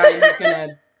this because I'm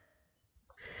gonna.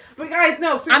 But guys,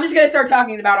 no. I'm just gonna start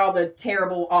talking about all the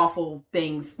terrible, awful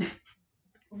things.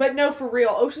 But no, for real,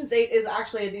 Ocean's 8 is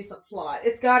actually a decent plot.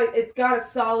 It's got a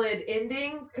solid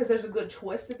ending because there's a good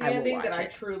twist at the ending that I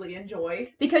truly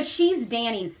enjoy. Because she's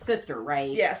Danny's sister, right?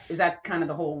 Yes. Is that kind of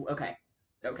the whole? Okay.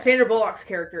 Sandra Bullock's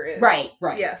character is right.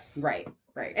 Yes. Right.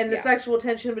 And the sexual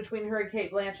tension between her and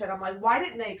Cate Blanchett, I'm like, why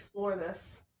didn't they explore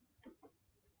this?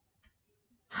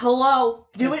 Hello,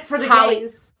 do it for the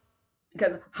gays.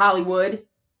 Because Hollywood.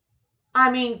 I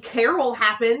mean, Carol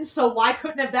happened, so why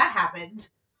couldn't have that happened?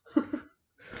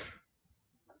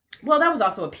 Well, that was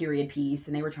also a period piece,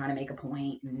 and they were trying to make a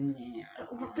point.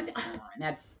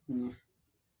 That's.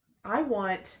 I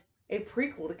want a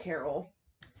prequel to Carol.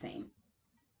 Same.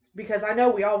 Because I know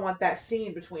we all want that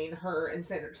scene between her and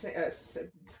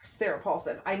Sarah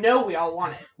Paulson. I know we all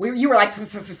want it. You were like. I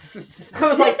was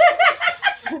like.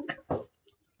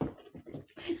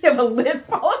 You have a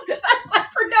lisp all of this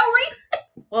for no reason.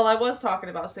 Well, I was talking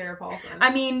about Sarah Paulson. I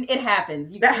mean, it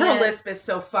happens. Her lisp is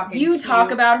so fucking You cute.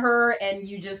 talk about her and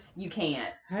you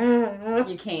can't.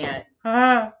 You can't.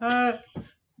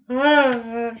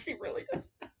 She really does.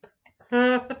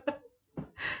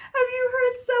 Have you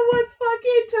heard someone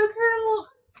fucking took her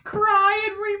cry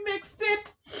and remixed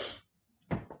it?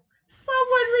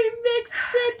 Someone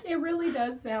remixed it. It really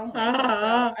does sound like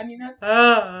that. I mean, that's...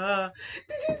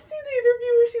 Did you see the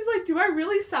interview where she's like, do I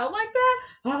really sound like that?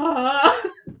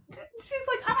 She's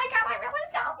like, oh my god, I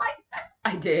really sound like that.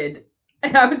 I did.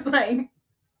 And I was like...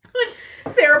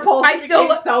 Sarah Paulson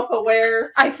became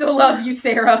self-aware. I still love you,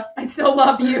 Sarah. I still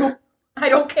love you. I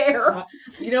don't care.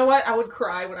 You know what? I would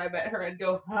cry when I met her and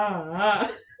go,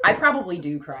 I probably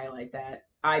do cry like that.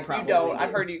 I probably don't. do.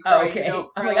 I've heard you cry. Okay.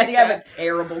 You I'm like, I think I have a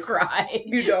terrible cry.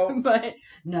 You don't. But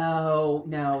no.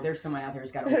 There's someone out there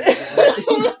who's got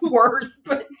a worse.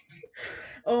 But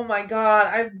oh my god,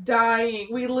 I'm dying.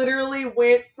 We literally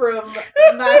went from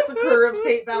Massacre of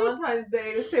St. Valentine's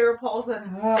Day to Sarah Paulson.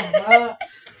 Well,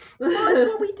 that's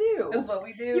what we do. That's what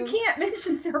we do. You can't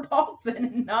mention Sarah Paulson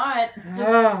and not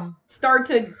just start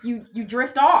to you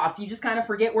drift off. You just kind of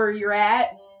forget where you're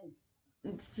at.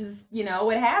 And it's just,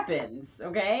 it happens.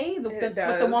 Okay, that's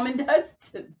what the woman does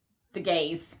to the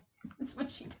gays. That's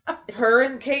what she does. Her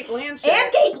and Cate Blanchett.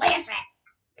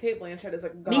 Cate Blanchett is a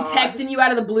god. Me texting you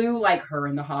out of the blue like her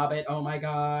in The Hobbit. Oh my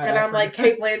god. And I'm like,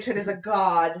 Cate Blanchett is a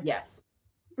god. Yes.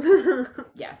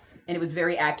 Yes. And it was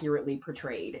very accurately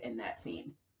portrayed in that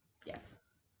scene. Yes.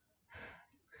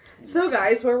 So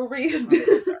guys, where were we? I'm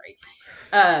so sorry.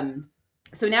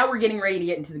 So now we're getting ready to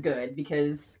get into the good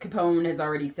because Capone has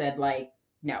already said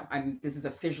no, this is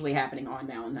officially happening on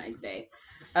Valentine's Day.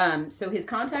 So his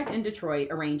contact in Detroit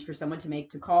arranged for someone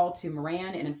to call to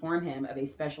Moran and inform him of a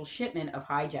special shipment of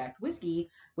hijacked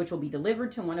whiskey, which will be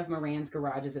delivered to one of Moran's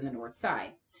garages in the North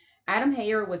Side. Adam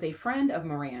Hayer was a friend of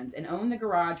Moran's and owned the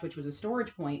garage, which was a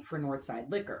storage point for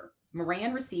Northside Liquor.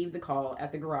 Moran received the call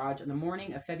at the garage on the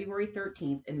morning of February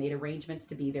 13th and made arrangements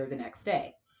to be there the next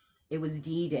day. It was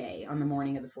D-Day on the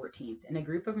morning of the 14th, and a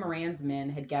group of Moran's men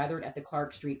had gathered at the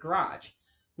Clark Street garage.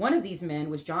 One of these men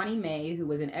was Johnny May, who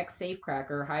was an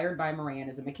ex-safecracker hired by Moran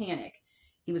as a mechanic.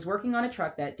 He was working on a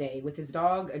truck that day with his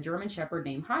dog, a German Shepherd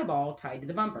named Highball, tied to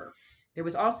the bumper. There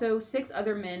was also 6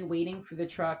 other men waiting for the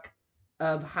truck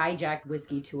of hijacked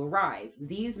whiskey to arrive.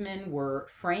 These men were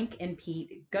Frank and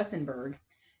Pete Gussenberg,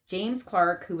 James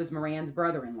Clark, who was Moran's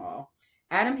brother-in-law,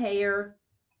 Adam Hayer,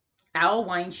 Al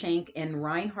Weinshank, and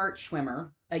Reinhard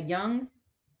Schwimmer, a young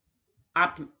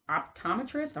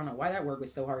optometrist. I don't know why that word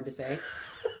was so hard to say.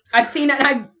 I've seen it, and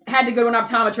I've had to go to an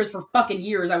optometrist for fucking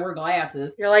years. I wear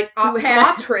glasses. You're like,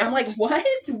 optometrist. I'm like, what?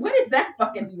 What is that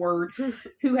fucking word?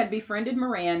 Who had befriended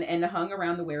Moran and hung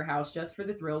around the warehouse just for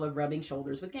the thrill of rubbing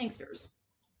shoulders with gangsters.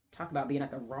 Talk about being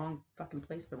at the wrong fucking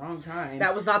place at the wrong time.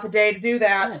 That was not the day to do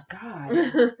that. Oh,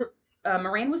 God.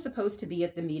 Moran was supposed to be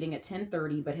at the meeting at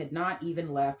 10:30, but had not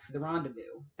even left for the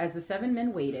rendezvous. As the 7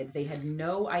 men waited, they had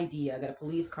no idea that a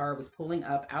police car was pulling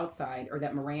up outside or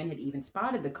that Moran had even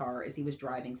spotted the car as he was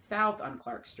driving south on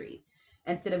Clark Street.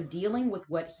 Instead of dealing with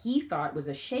what he thought was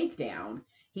a shakedown,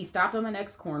 he stopped on the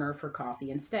next corner for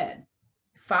coffee instead.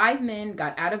 5 men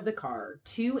got out of the car,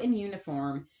 2 in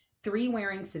uniform, 3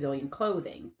 wearing civilian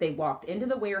clothing. They walked into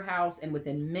the warehouse, and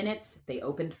within minutes, they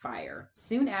opened fire.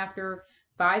 Soon after,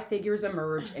 5 figures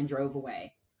emerged and drove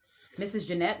away. Mrs.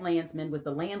 Jeanette Landsman was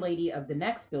the landlady of the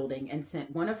next building and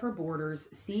sent one of her boarders,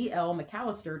 C.L.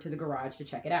 McAllister, to the garage to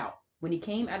check it out. When he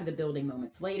came out of the building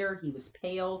moments later, he was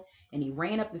pale, and he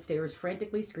ran up the stairs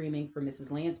frantically screaming for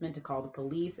Mrs. Landsman to call the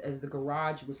police as the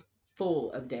garage was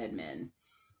full of dead men.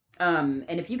 And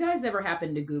if you guys ever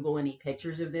happen to Google any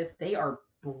pictures of this, they are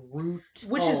brutal.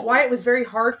 Which is why it was very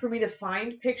hard for me to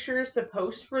find pictures to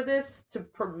post for this, to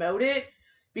promote it,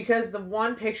 because the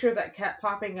one picture that kept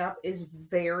popping up is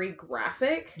very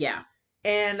graphic. Yeah.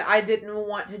 And I didn't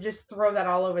want to just throw that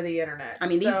all over the internet. I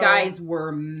mean, these guys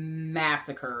were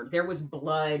massacred. There was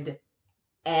blood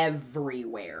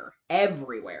everywhere.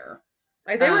 Everywhere.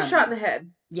 Like, they were shot in the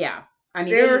head. Yeah. I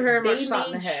mean, they were very much shot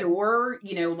in the head. Sure,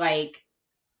 you know, like,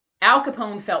 Al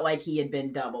Capone felt like he had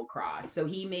been double-crossed. So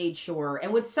he made sure.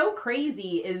 And what's so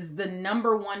crazy is the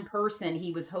number one person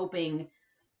he was hoping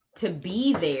to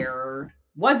be there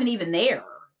wasn't even there.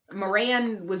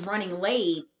 Moran was running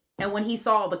late. And when he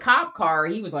saw the cop car,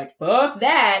 he was like, fuck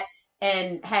that,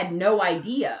 and had no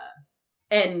idea.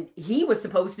 And he was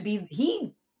supposed to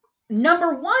be,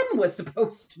 number one was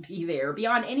supposed to be there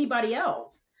beyond anybody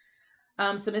else.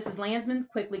 So Mrs. Landsman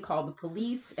quickly called the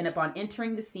police, and upon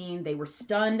entering the scene, they were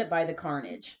stunned by the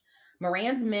carnage.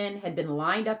 Moran's men had been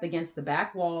lined up against the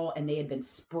back wall, and they had been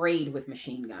sprayed with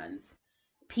machine guns.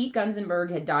 Pete Gunzenberg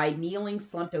had died kneeling,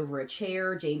 slumped over a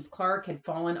chair. James Clark had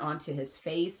fallen onto his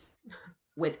face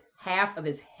with half of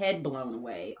his head blown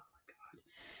away. Oh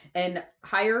my God. And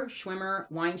Heyer, Schwimmer,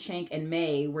 Weinshank, and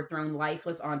May were thrown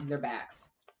lifeless onto their backs.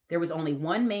 There was only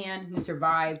one man who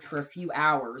survived for a few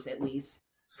hours, at least,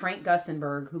 Frank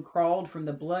Gussenberg, who crawled from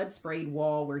the blood-sprayed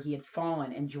wall where he had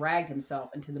fallen and dragged himself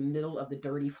into the middle of the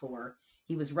dirty floor.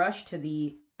 He was rushed to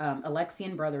the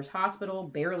Alexian Brothers Hospital,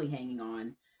 barely hanging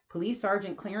on. Police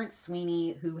Sergeant Clarence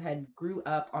Sweeney, who had grew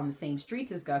up on the same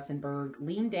streets as Gussenberg,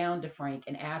 leaned down to Frank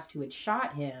and asked who had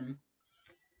shot him.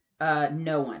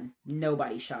 No one.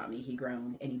 Nobody shot me, he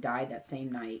groaned, and he died that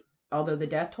same night. Although the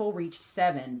death toll reached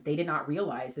 7, they did not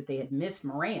realize that they had missed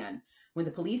Moran. When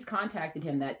the police contacted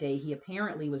him that day, he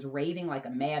apparently was raving like a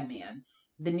madman.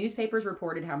 The newspapers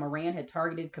reported how Moran had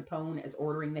targeted Capone as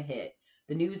ordering the hit.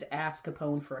 The news asked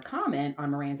Capone for a comment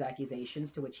on Moran's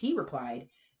accusations, to which he replied,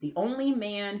 "The only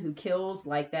man who kills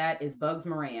like that is Bugs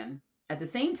Moran." At the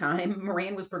same time,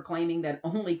 Moran was proclaiming that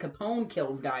only Capone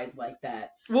kills guys like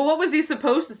that. Well, what was he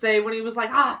supposed to say when he was like,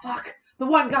 fuck, the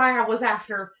one guy I was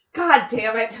after. God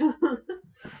damn it.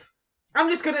 I'm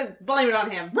just going to blame it on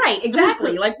him. Right,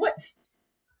 exactly. Like,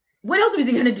 what else was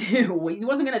he going to do? He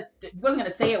wasn't going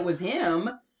to say it was him.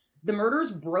 The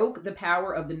murders broke the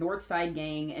power of the North Side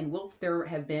Gang, and whilst there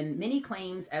have been many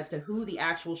claims as to who the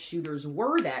actual shooters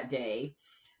were that day,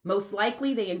 most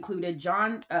likely they included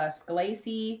John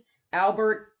Scalise,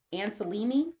 Albert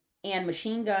Anselmi, and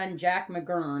machine gun Jack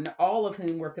McGurn, all of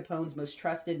whom were Capone's most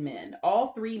trusted men.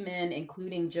 All 3 men,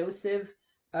 including Joseph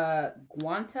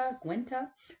Guenta,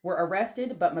 were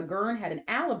arrested, but McGurn had an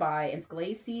alibi, and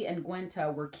Scalise and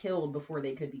Guenta were killed before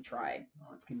they could be tried. Well,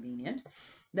 that's convenient.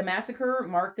 The massacre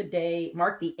marked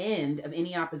the end of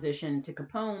any opposition to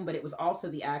Capone, but it was also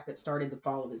the act that started the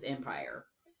fall of his empire.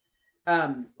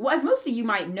 Well, as most of you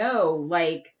might know,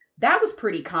 like, that was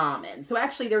pretty common. So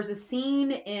actually, there's a scene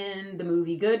in the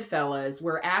movie Goodfellas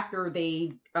where after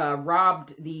they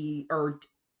robbed the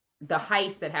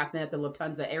heist that happened at the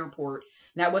Lufthansa airport,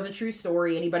 and that was a true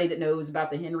story. Anybody that knows about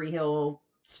the Henry Hill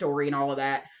story and all of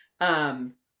that,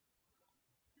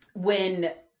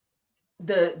 when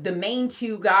the main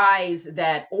 2 guys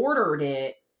that ordered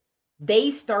it, they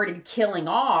started killing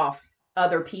off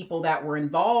other people that were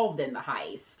involved in the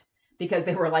heist because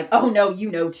they were like, oh no, you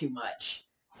know too much.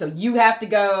 So you have to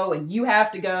go, and you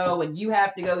have to go, and you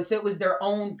have to go. So it was their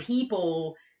own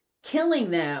people killing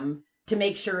them to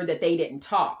make sure that they didn't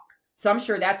talk. So I'm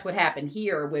sure that's what happened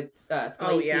here with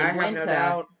Scalise and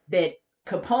Guenta, that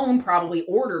Capone probably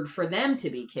ordered for them to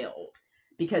be killed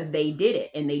because they did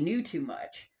it and they knew too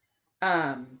much.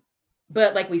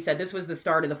 But like we said, this was the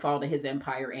start of the fall to his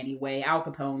empire anyway. Al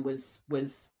Capone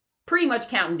was pretty much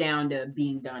counting down to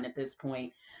being done at this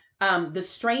point. The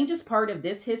strangest part of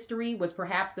this history was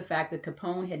perhaps the fact that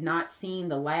Capone had not seen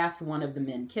the last one of the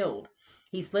men killed.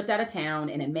 He slipped out of town,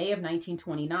 and in May of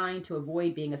 1929, to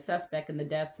avoid being a suspect in the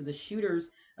deaths of the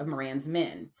shooters of Moran's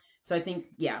men. So I think,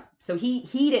 yeah, so he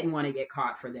didn't want to get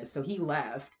caught for this, so he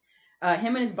left.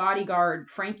 Him and his bodyguard,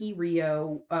 Frankie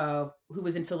Rio, who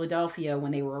was in Philadelphia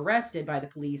when they were arrested by the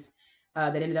police,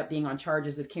 that ended up being on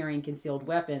charges of carrying concealed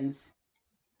weapons.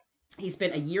 He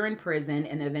spent a year in prison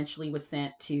and then eventually was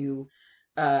sent to,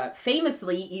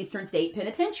 famously, Eastern State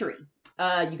Penitentiary.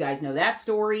 You guys know that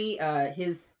story.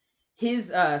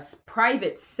 His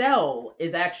private cell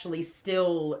is actually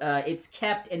still, it's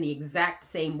kept in the exact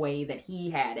same way that he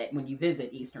had it when you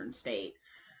visit Eastern State.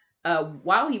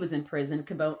 While he was in prison,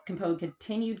 Capone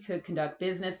continued to conduct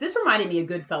business. This reminded me of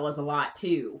Goodfellas a lot,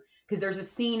 too. Because there's a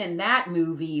scene in that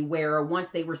movie where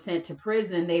once they were sent to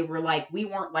prison, they were like, we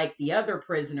weren't like the other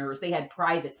prisoners. They had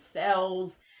private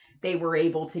cells. They were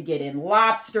able to get in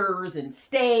lobsters and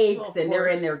steaks, and they're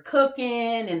in there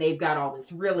cooking, and they've got all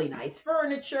this really nice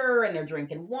furniture, and they're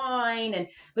drinking wine,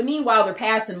 but meanwhile they're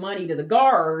passing money to the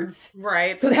guards,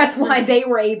 right? So that's why they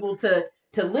were able to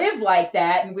live like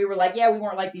that, and we were like, yeah, we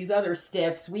weren't like these other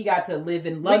stiffs. We got to live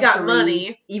in luxury, we got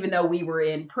money, even though we were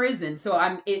in prison.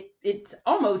 So it's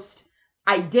almost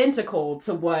identical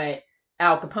to what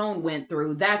Al Capone went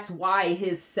through. That's why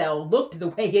his cell looked the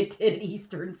way it did at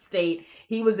Eastern State.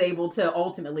 He was able to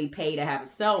ultimately pay to have a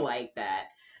cell like that.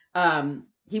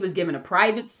 He was given a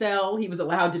private cell. He was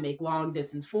allowed to make long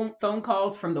distance phone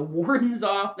calls from the warden's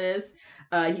office.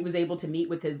 He was able to meet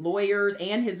with his lawyers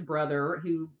and his brother,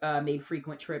 who made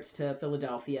frequent trips to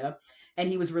Philadelphia. And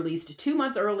he was released 2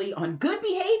 months early on good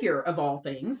behavior, of all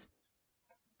things,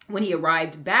 when he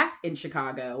arrived back in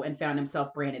Chicago and found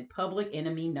himself branded public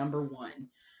enemy number 1.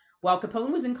 While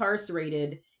Capone was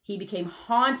incarcerated, he became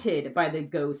haunted by the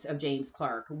ghost of James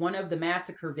Clark, one of the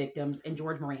massacre victims and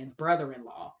George Moran's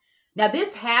brother-in-law. Now,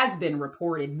 this has been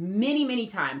reported many, many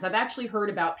times. I've actually heard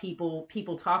about people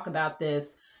talk about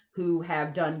this who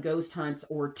have done ghost hunts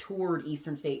or toured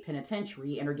Eastern State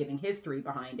Penitentiary and are giving history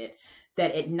behind it.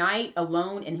 That at night,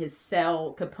 alone in his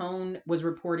cell, Capone was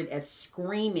reported as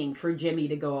screaming for Jimmy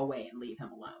to go away and leave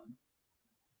him alone.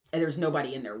 And there's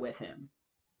nobody in there with him.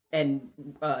 And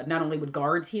not only would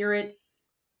guards hear it,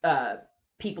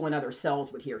 people in other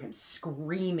cells would hear him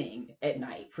screaming at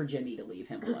night for Jimmy to leave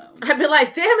him alone. I'd be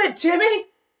like, damn it, Jimmy!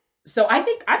 So I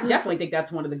definitely think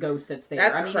that's one of the ghosts that's there.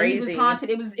 That's crazy. He was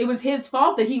haunted. It was his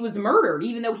fault that he was murdered,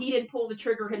 even though he didn't pull the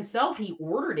trigger himself. He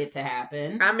ordered it to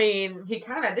happen. I mean, he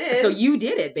kind of did. So you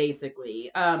did it,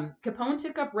 basically. Capone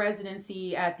took up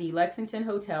residency at the Lexington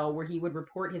Hotel, where he would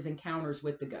report his encounters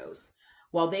with the ghosts.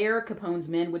 While there, Capone's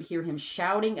men would hear him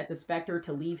shouting at the specter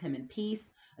to leave him in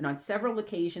peace. And on several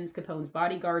occasions, Capone's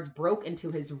bodyguards broke into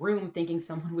his room thinking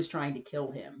someone was trying to kill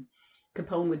him.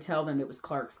 Capone would tell them it was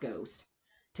Clark's ghost.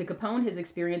 To Capone, his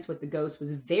experience with the ghost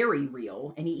was very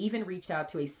real, and he even reached out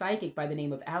to a psychic by the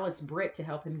name of Alice Britt to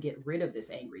help him get rid of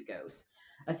this angry ghost.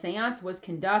 A seance was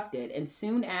conducted, and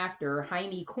soon after,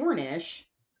 Jaime Cornish,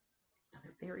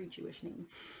 another very Jewish name,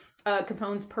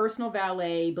 Capone's personal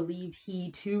valet, believed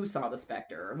he too saw the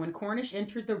specter. When Cornish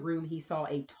entered the room, he saw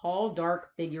a tall,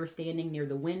 dark figure standing near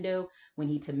the window. When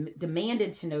he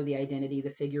demanded to know the identity, the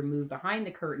figure moved behind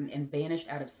the curtain and vanished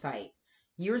out of sight.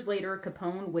 Years later,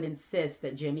 Capone would insist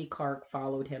that Jimmy Clark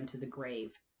followed him to the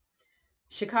grave.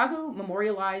 Chicago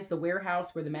memorialized the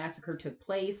warehouse where the massacre took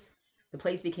place. The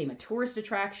place became a tourist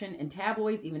attraction, and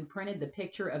tabloids even printed the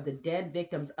picture of the dead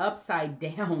victims upside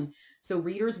down, so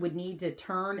readers would need to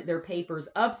turn their papers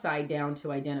upside down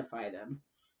to identify them.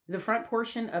 The front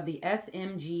portion of the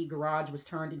SMG garage was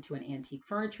turned into an antique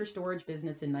furniture storage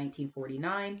business in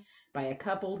 1949 by a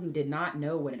couple who did not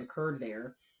know what had occurred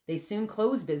there. They soon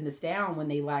closed business down when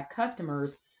they lacked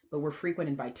customers, but were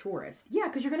frequented by tourists. Yeah,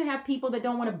 because you're going to have people that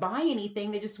don't want to buy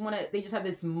anything. They just have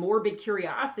this morbid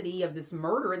curiosity of this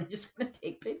murder, and they just want to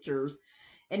take pictures.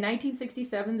 In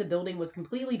 1967, the building was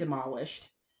completely demolished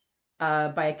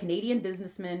by a Canadian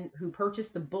businessman who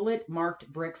purchased the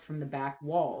bullet-marked bricks from the back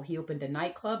wall. He opened a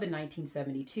nightclub in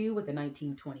 1972 with a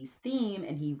 1920s theme,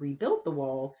 and he rebuilt the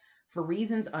wall for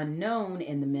reasons unknown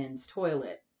in the men's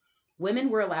toilet.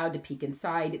 Women were allowed to peek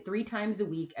inside 3 times a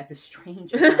week at the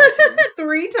strange attraction.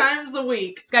 3 times a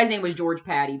week. This guy's name was George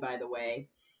Patty, by the way.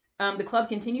 The club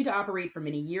continued to operate for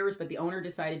many years, but the owner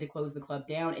decided to close the club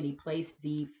down, and he placed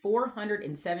the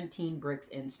 417 bricks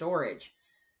in storage.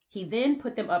 He then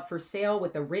put them up for sale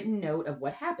with a written note of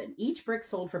what happened. Each brick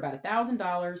sold for about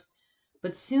 $1,000,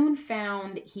 but soon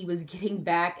found he was getting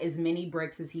back as many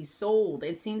bricks as he sold.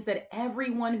 It seems that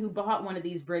everyone who bought one of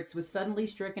these bricks was suddenly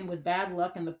stricken with bad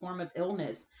luck in the form of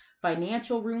illness,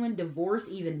 financial ruin, divorce,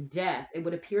 even death. It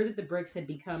would appear that the bricks had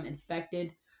become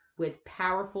infected with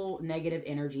powerful negative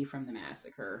energy from the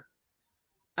massacre.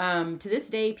 To this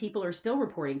day, people are still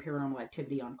reporting paranormal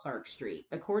activity on Clark Street.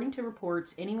 According to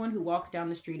reports, anyone who walks down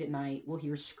the street at night will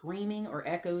hear screaming or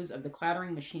echoes of the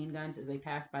clattering machine guns as they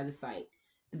pass by the site.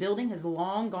 The building has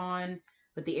long gone,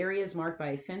 but the area is marked by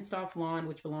a fenced-off lawn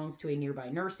which belongs to a nearby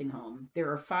nursing home. There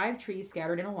are 5 trees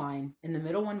scattered in a line, and the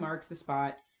middle one marks the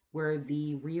spot where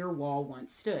the rear wall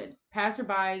once stood.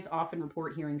 Passerbys often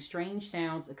report hearing strange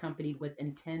sounds accompanied with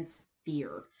intense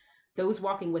fear. Those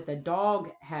walking with a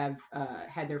dog have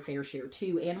had their fair share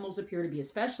too. Animals appear to be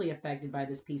especially affected by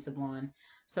this piece of lawn,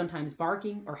 sometimes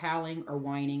barking or howling or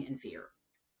whining in fear.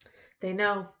 They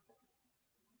know.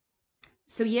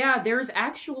 So yeah, there's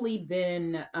actually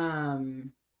been I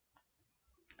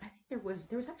think there was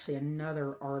actually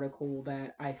another article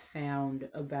that I found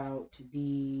about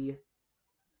the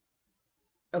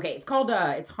Okay, it's called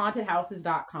it's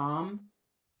hauntedhouses.com.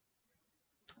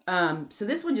 So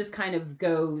this one just kind of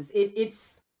goes it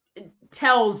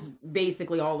tells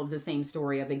basically all of the same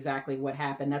story of exactly what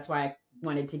happened. That's why I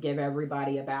wanted to give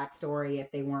everybody a backstory if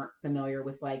they weren't familiar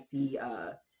with like the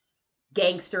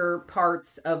gangster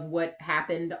parts of what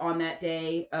happened on that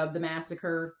day of the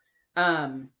massacre.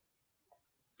 Um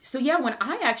so yeah, when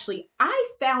I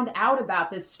found out about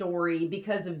this story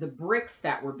because of the bricks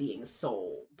that were being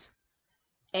sold.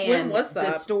 When And was the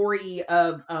that? story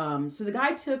of so the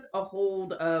guy took a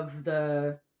hold of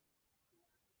the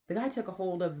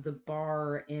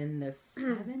bar in the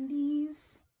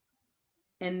 70s.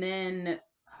 And then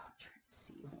I'm trying to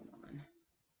see, hold on.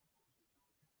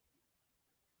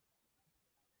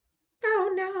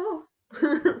 Oh no.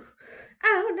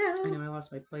 Oh no. I know I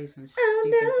lost my place in Oh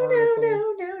stupid article. no.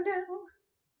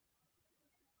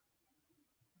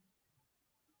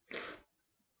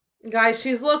 Guys,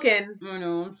 she's looking. Oh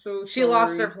no, I'm so She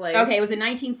lost her sorry. place. Okay, it was in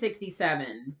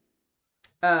 1967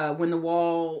 when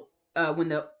when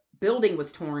the building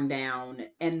was torn down,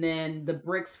 and then the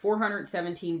bricks,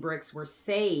 417 bricks, were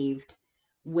saved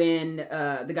when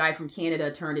the guy from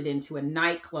Canada turned it into a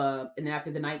nightclub. And then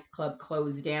after the nightclub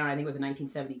closed down, I think it was in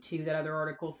 1972, that other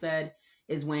article said,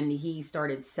 is when he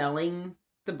started selling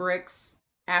the bricks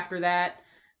after that.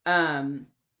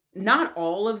 Not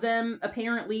all of them,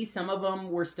 apparently. Some of them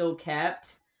were still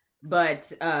kept, but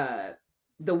the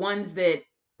ones that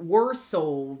were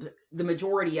sold, the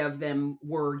majority of them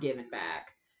were given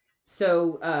back.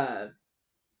 So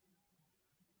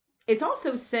it's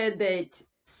also said that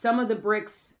some of the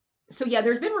bricks. So yeah,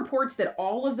 there's been reports that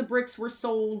all of the bricks were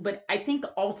sold, but I think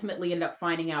ultimately ended up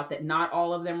finding out that not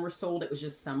all of them were sold. It was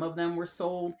just some of them were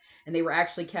sold, and they were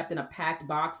actually kept in a packed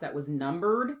box that was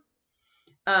numbered.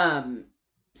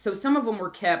 So some of them were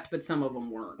kept, but some of them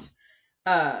weren't.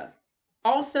 Uh,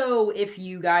 Also, if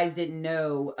you guys didn't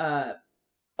know,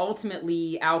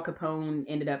 ultimately Al Capone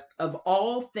ended up, of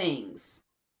all things.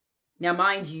 Now,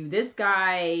 mind you, this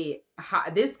guy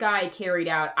carried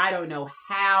out, I don't know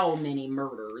how many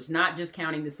murders, not just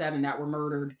counting the 7 that were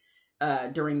murdered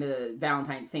during the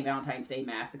St. Valentine's Day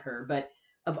massacre. But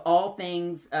of all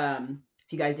things,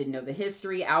 if you guys didn't know the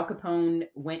history, Al Capone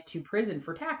went to prison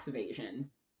for tax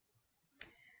evasion.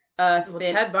 Well,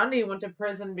 Ted Bundy went to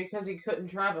prison because he couldn't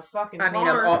drive a fucking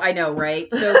car. I know, right?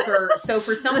 So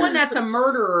for someone that's a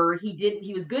murderer,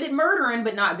 he was good at murdering,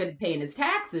 but not good at paying his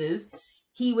taxes.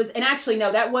 He was, and actually, no,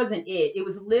 that wasn't it. It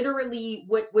was literally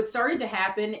what started to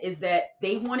happen is that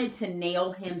they wanted to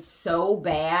nail him so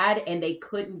bad, and they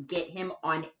couldn't get him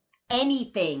on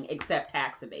anything except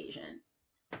tax evasion.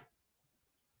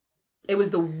 It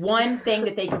was the one thing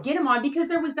that they could get him on, because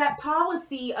there was that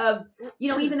policy of,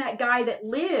 even that guy that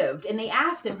lived, and they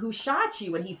asked him, who shot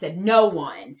you? And he said, no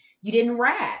one. You didn't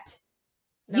rat.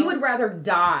 No. You would rather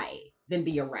die than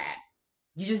be a rat.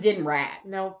 You just didn't rat.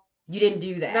 No. You didn't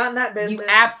do that. Not in that business. You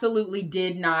absolutely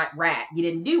did not rat. You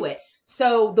didn't do it.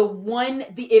 So it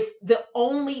wasn't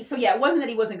that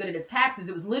he wasn't good at his taxes.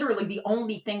 It was literally the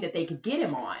only thing that they could get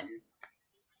him on.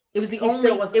 It was the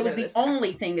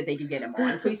only thing that they could get him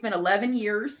on. So he spent 11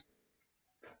 years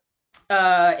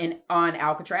on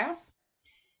Alcatraz,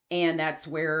 and that's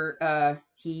where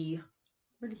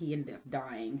where did he end up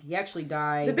dying? He actually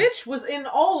died. The bitch was in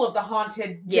all of the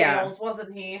haunted jails,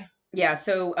 wasn't he? Yeah,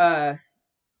 so that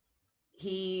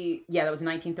was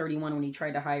 1931 when he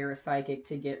tried to hire a psychic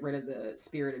to get rid of the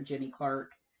spirit of Jimmy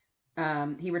Clark.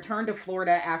 He returned to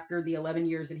Florida after the 11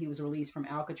 years that he was released from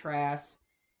Alcatraz,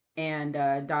 and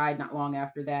died not long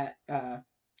after that.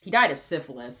 He died of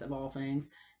syphilis, of all things.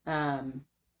 And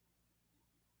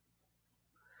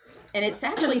it's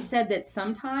actually said that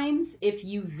sometimes if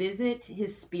you visit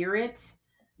his spirit,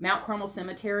 Mount Carmel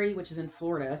Cemetery, which is in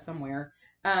Florida somewhere,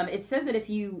 it says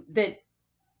that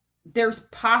there's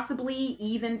possibly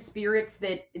even spirits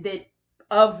that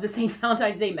of the St.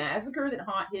 Valentine's Day massacre that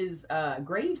haunt his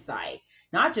gravesite,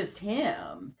 not just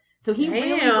him. So he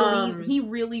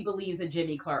really believes that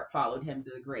Jimmy Clark followed him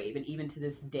to the grave, and even to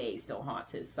this day still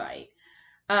haunts his site.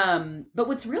 But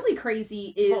what's really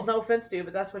crazy is, well, no offense to you,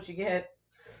 but that's what you get.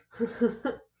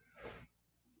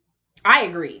 I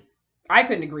agree. I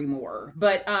couldn't agree more.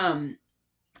 But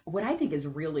what I think is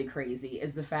really crazy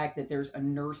is the fact that there's a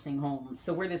nursing home.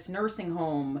 So where this nursing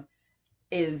home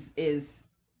is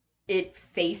it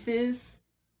faces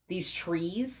these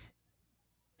trees.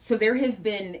 So there have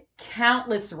been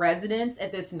countless residents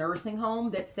at this nursing home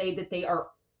that say that they are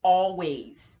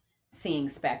always seeing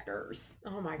specters.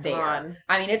 Oh my God. There.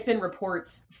 I mean, it's been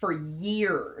reports for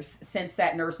years since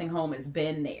that nursing home has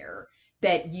been there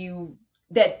that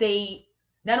they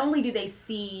not only do they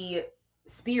see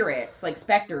spirits, like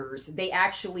specters, they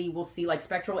actually will see like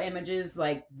spectral images,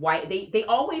 like white. They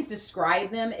always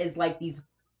describe them as like these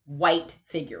white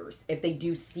figures if they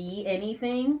do see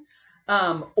anything.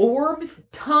 Orbs,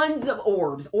 tons of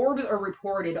orbs. Orbs are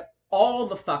reported all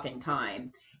the fucking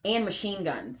time, and machine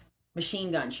gun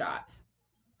shots.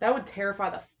 That would terrify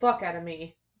the fuck out of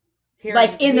me.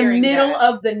 Like in the Hearing middle that.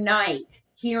 of the night,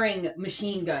 hearing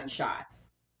machine gun shots.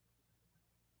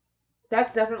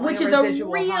 That's definitely Which a is a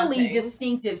residual really haunting.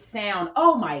 distinctive sound.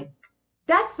 Oh my,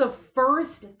 that's the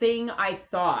first thing I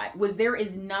thought was there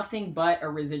is nothing but a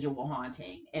residual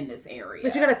haunting in this area.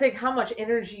 But you gotta think how much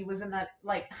energy was in that,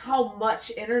 like, how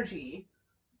much energy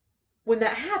when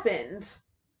that happened.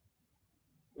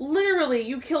 Literally,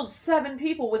 you killed 7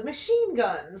 people with machine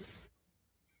guns.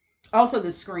 Also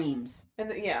the screams.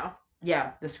 And yeah.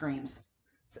 Yeah, the screams.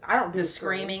 I don't do the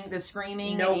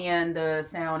screaming, nope. and the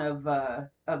sound of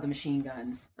the machine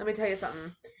guns. Let me tell you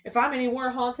something. If I'm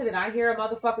anywhere haunted and I hear a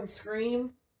motherfucking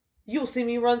scream, you'll see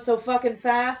me run so fucking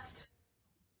fast.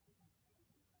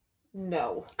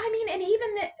 No. I mean, and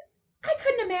even I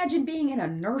couldn't imagine being in a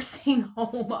nursing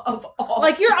home of all.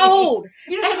 Like, you're things. old.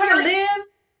 You're just trying to live.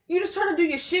 You're just trying to do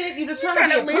your shit. You're just trying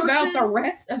to live out the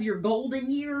rest of your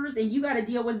golden years, and you got to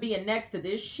deal with being next to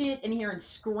this shit and hearing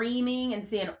screaming and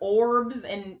seeing orbs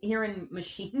and hearing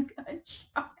machine gun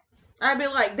shots. I'd be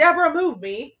like, Deborah, move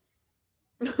me.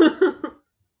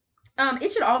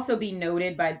 It should also be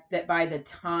noted that by the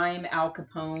time Al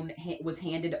Capone was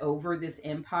handed over this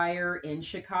empire in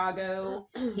Chicago,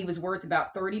 he was worth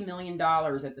about $30 million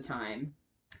at the time,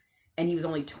 and he was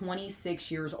only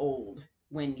 26 years old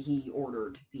when he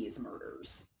ordered these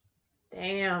murders.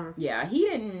 Damn. Yeah, he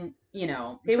didn't,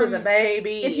 he was a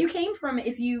baby. If you came from,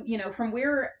 from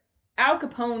where Al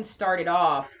Capone started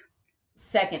off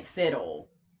second fiddle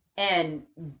and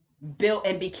built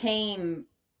and became,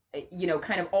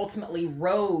 kind of ultimately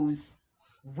rose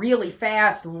really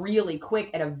fast, really quick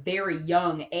at a very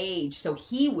young age. So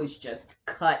he was just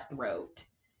cutthroat.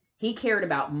 He cared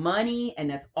about money, and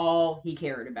that's all he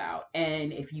cared about.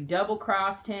 And if you double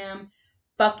crossed him,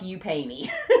 fuck you, pay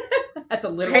me. That's a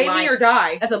literal line. Pay me or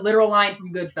die. That's a literal line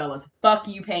from Goodfellas. Fuck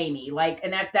you, pay me. Like,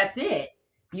 and that's it.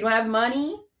 If you don't have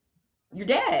money, you're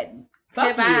dead.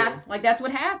 Fuck you. Like, that's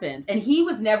what happens. And he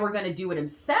was never going to do it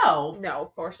himself. No,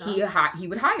 of course not. He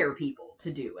would hire people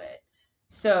to do it.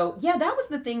 So, yeah, that was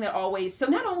the thing that always... So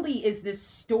not only is this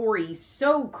story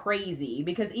so crazy,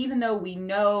 because even though we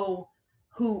know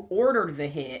who ordered the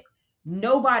hit,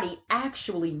 nobody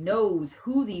actually knows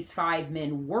who these 5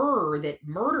 men were that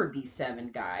murdered these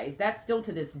 7 guys. That's still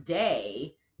to this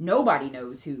day. Nobody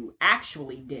knows who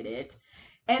actually did it.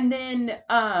 And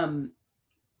then,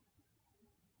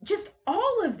 just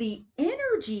all of the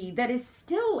energy that is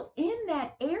still in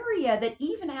that area, that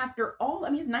even after all,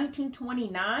 it's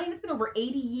 1929, it's been over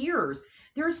 80 years.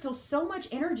 There is still so much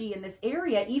energy in this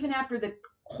area, even after the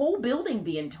whole building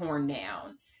being torn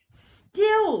down.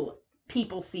 Still,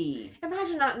 people see.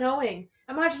 Imagine not knowing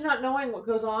what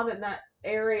goes on in that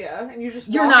area, and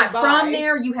you're not from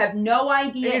there. You have no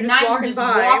idea. At night, you're just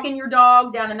walking your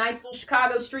dog down a nice little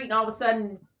Chicago street, and all of a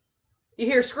sudden, you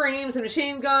hear screams and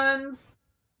machine guns.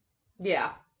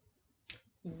 Yeah.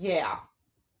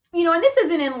 And this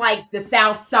isn't in, like, the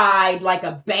South Side, like,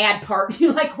 a bad part,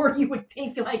 like, where you would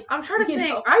think, like... I'm trying to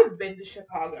think. I've been to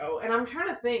Chicago, and I'm trying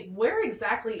to think, where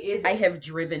exactly is it? I have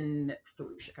driven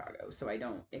through Chicago, so I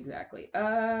don't exactly...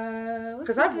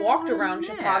 Because I've walked around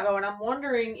Chicago, and I'm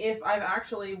wondering if I've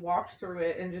actually walked through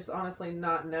it and just honestly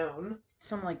not known.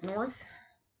 So I'm like, North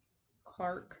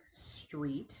Clark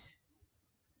Street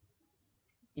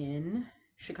in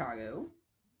Chicago...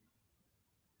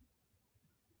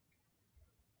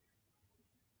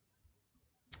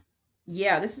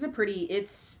 Yeah, this is a pretty...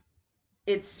 It's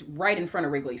right in front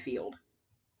of Wrigley Field.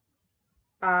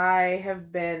 I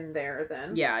have been there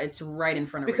then. Yeah, it's right in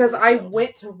front of Wrigley Field. Because I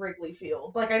went to Wrigley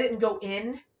Field. Like, I didn't go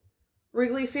in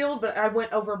Wrigley Field, but I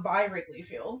went over by Wrigley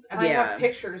Field. And I have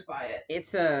pictures by it.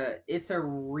 It's a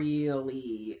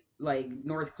really... Like,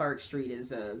 North Clark Street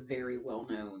is a very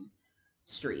well-known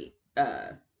street.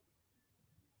 So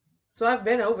I've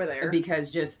been over there.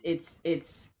 Because just,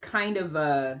 it's kind of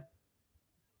a...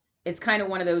 It's kind of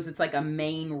one of those, it's like a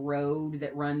main road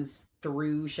that runs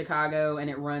through Chicago, and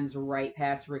it runs right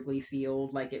past Wrigley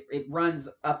Field. Like, it runs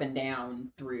up and down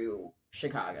through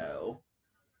Chicago.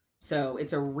 So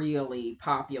it's a really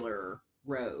popular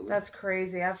road. That's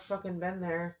crazy. I've fucking been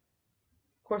there.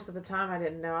 Of course, at the time, I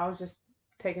didn't know. I was just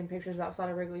taking pictures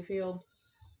outside of Wrigley Field.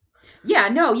 Yeah,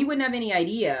 no, you wouldn't have any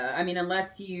idea.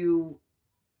 Unless you...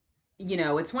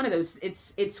 it's one of those,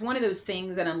 it's one of those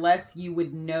things that unless you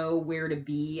would know where to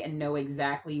be and know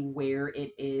exactly where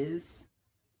it is,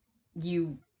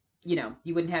 you know,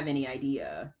 you wouldn't have any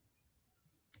idea.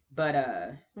 But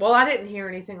Well, I didn't hear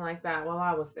anything like that while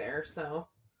I was there, so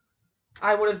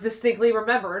I would have distinctly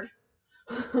remembered.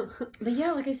 but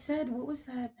yeah, like I said, what was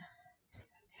that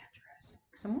address?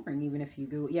 Because I'm wondering even if you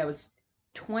go, yeah, it was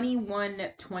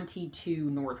 2122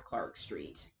 North Clark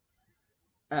Street.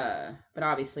 But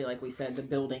obviously, like we said, the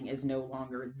building is no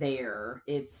longer there.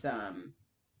 It's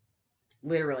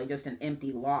literally just an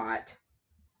empty lot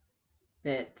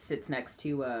that sits next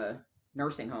to a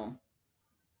nursing home.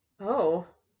 Oh.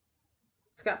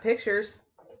 It's got pictures.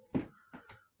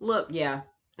 Look. Yeah.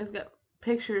 It's got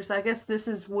pictures. I guess this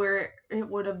is where it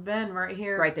would have been, right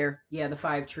here. Right there. Yeah, the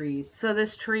 5 trees. So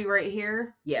this tree right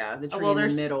here? Yeah, the tree in the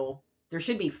middle. There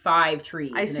should be 5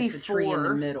 trees. I see it's the 4. Tree in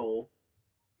the middle.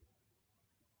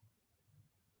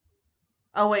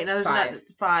 Oh, wait, no, there's 5. Not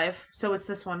 5. So it's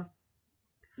this one.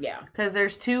 Yeah. Because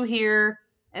there's 2 here,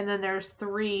 and then there's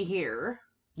 3 here.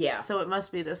 Yeah. So it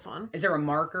must be this one. Is there a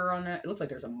marker on it? It looks like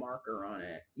there's a marker on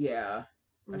it. Yeah.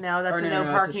 No, that's a no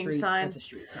parking sign. That's a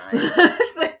street sign.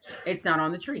 It's not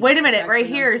on the tree. Wait a minute. Right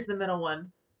here is the middle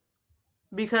one.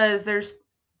 Because there's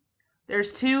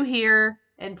 2 here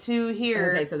and 2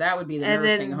 here. Okay, so that would be the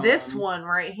nursing home. And then this one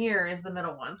right here is the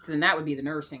middle one. So then that would be the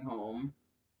nursing home.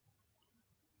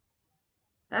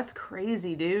 That's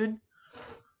crazy, dude.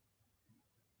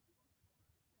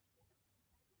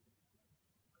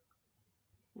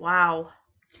 Wow.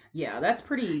 Yeah, that's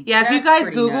pretty. Yeah, if you guys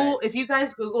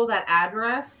Google that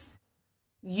address,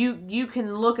 you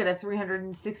can look at a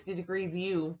 360-degree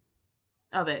view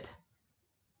of it.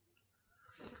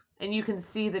 And you can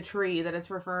see the tree that it's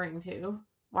referring to.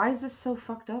 Why is this so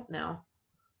fucked up now?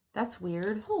 That's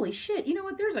weird. Holy shit. You know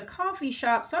what? There's a coffee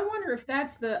shop. So I wonder if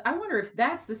that's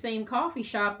the same coffee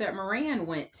shop that Moran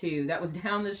went to that was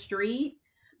down the street.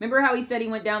 Remember how he said he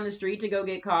went down the street to go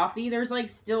get coffee? There's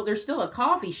still a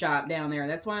coffee shop down there.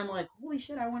 That's why I'm like, holy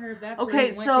shit, I wonder if that's where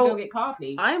he went to go get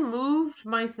coffee. I moved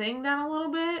my thing down a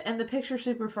little bit and the picture's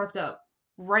super fucked up.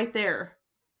 Right there.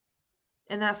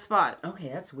 In that spot. Okay,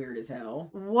 that's weird as hell.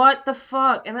 What the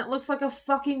fuck? And it looks like a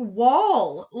fucking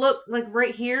wall. Look, like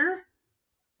right here.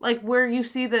 Like where you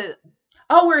see the...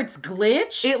 Oh, where it's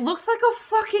glitched? It looks like a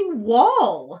fucking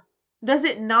wall. Does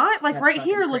it not? Like, that's right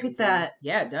here, crazy. Look at that.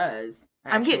 Yeah, it does.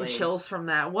 Actually. I'm getting chills from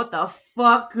that. What the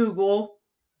fuck, Google?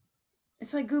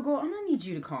 It's like, Google, I'm gonna need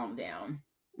you to calm down.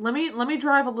 Let me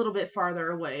drive a little bit farther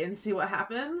away and see what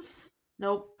happens.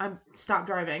 Nope, stop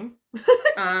driving.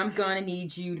 I'm gonna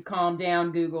need you to calm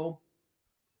down, Google.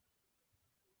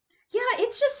 Yeah,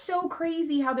 it's just so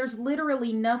crazy how there's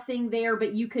literally nothing there,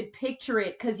 but you could picture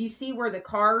it because you see where the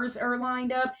cars are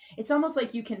lined up. It's almost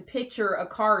like you can picture a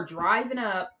car driving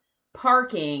up,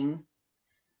 parking,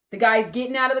 the guy's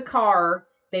getting out of the car,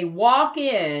 they walk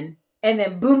in, and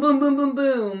then boom, boom, boom, boom,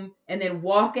 boom, and then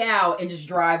walk out and just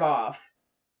drive off.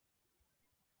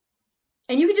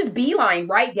 And you could just beeline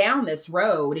right down this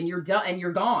road and you're done and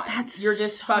you're gone. You're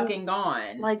just so, fucking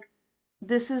gone. Like,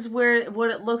 this is what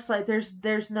it looks like.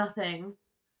 There's nothing.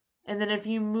 And then if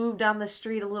you move down the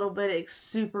street a little bit, it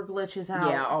super glitches out.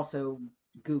 Yeah, also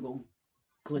Google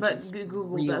glitches. But Google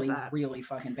really, does that. Really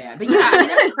fucking bad. But yeah, I mean,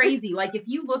 that's crazy. Like, if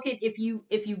you look at, if you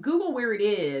Google where it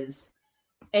is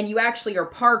and you actually are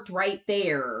parked right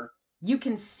there, you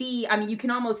can see, I mean, you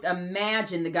can almost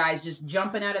imagine the guys just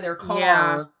jumping out of their car.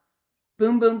 Yeah.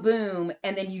 Boom, boom, boom.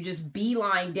 And then you just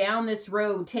beeline down this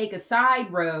road, take a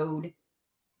side road.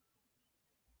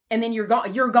 And then you're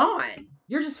gone. You're gone.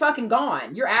 You're just fucking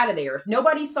gone. You're out of there. If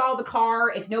nobody saw the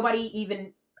car, if nobody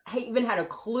even had a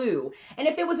clue, and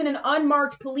if it was in an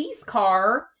unmarked police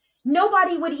car,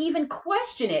 nobody would even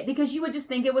question it because you would just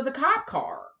think it was a cop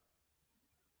car.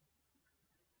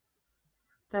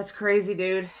 That's crazy,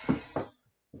 dude.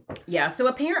 Yeah. So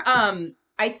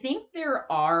I think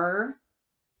there are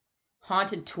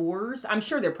haunted tours. I'm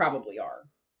sure there probably are.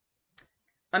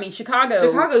 I mean,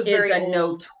 Chicago's is a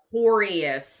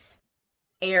notorious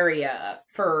area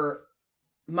for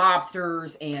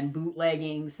mobsters and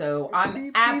bootlegging, so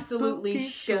I'm absolutely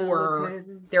sure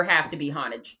there have to be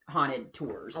haunted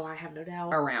tours. Oh, I have no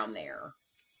doubt. Around there.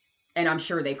 And I'm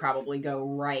sure they probably go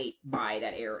right by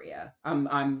that area.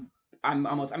 I'm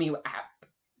almost, I mean,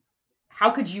 how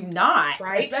could you not?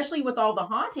 Right? Especially with all the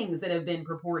hauntings that have been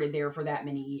purported there for that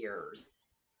many years.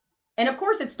 And of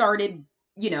course it started,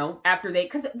 after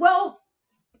because, well,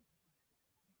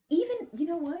 even, you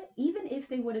know what? Even if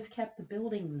they would have kept the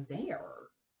building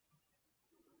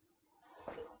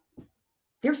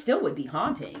there still would be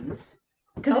hauntings.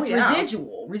 Because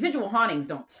residual. Residual hauntings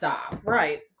don't stop.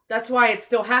 Right. That's why it's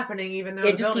still happening, even though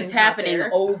it just keeps happening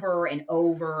over and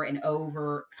over and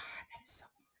over. God, that is so...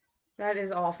 That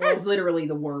is awful. That's literally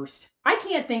the worst. I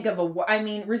can't think of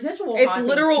residual It's hauntings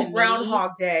literal to me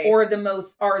Groundhog Day. or the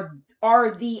most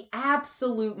are the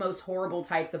absolute most horrible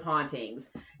types of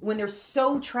hauntings when they're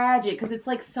so tragic because it's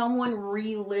like someone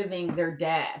reliving their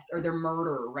death or their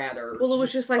murder rather. Well, it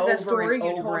was just like that story you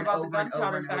over told and about the over and over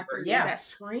gunpowder and over. factory. Yeah. That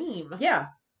scream. Yeah.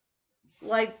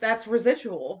 Like, that's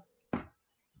residual.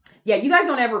 Yeah, you guys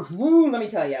don't ever. Let me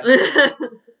tell you.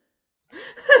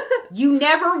 You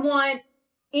never want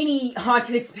any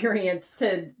haunted experience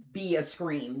to be a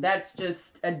scream. That's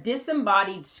just a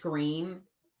disembodied scream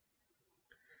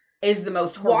is the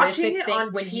most horrific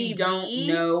thing when TV you don't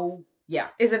know. Yeah.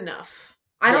 Is enough.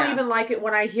 I don't even like it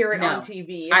when I hear it on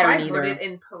TV. If I heard it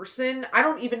in person,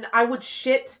 I would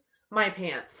shit my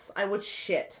pants. I would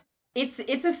shit. It's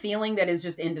a feeling that is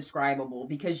just indescribable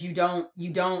because you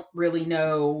don't really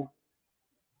know.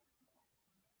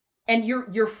 And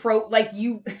you're like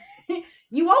you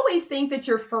you always think that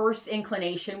your first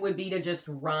inclination would be to just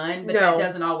run, but that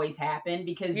doesn't always happen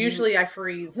because usually I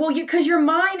freeze. Well, because your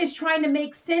mind is trying to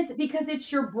make sense because it's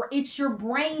your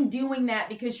brain doing that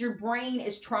because your brain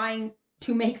is trying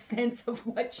to make sense of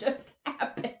what just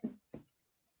happened.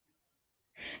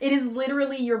 It is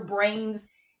literally your brain's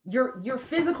your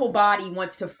physical body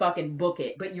wants to fucking book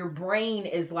it, but your brain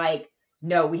is like,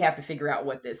 no, we have to figure out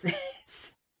what this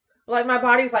is. Like my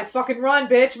body's like, fucking run,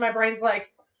 bitch. My brain's like,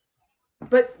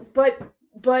 but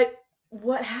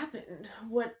what happened?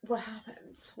 What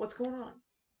happened? What's going on?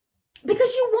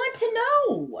 Because you want to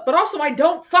know. But also I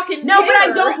don't fucking No, care. but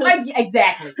I don't.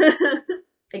 Exactly.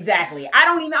 Exactly.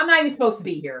 I'm not even supposed to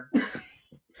be here.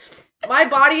 My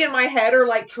body and my head are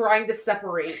like trying to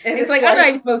separate. And it's like, I'm not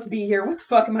even supposed to be here. What the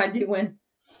fuck am I doing?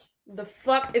 The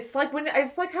fuck? It's like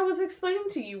how I was explaining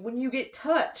to you, when you get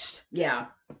touched. Yeah.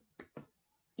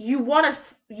 You want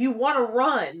to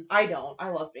run. I don't. I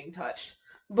love being touched.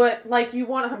 But like I'm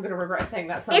going to regret saying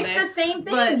that someday. It's the same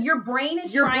thing. Your brain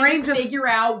is trying to figure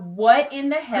out what in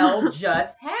the hell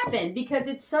just happened because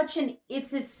it's such an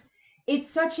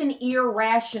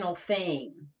irrational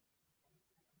thing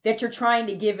that you're trying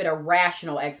to give it a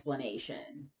rational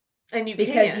explanation. And you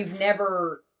because can't.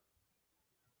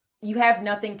 you have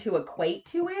nothing to equate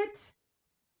to it.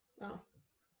 Oh.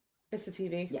 It's the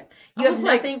TV. Yeah. You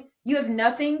have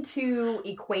nothing to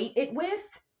equate it with.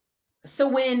 So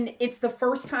when it's the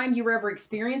first time you're ever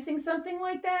experiencing something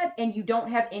like that and you don't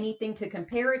have anything to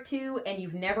compare it to and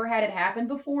you've never had it happen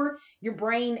before, your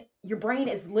brain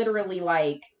is literally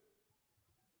like,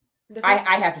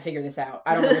 I have to figure this out.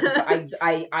 I don't know what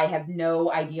I have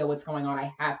no idea what's going on.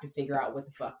 I have to figure out what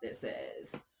the fuck this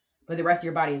is. But the rest of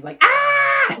your body is like,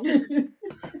 ah!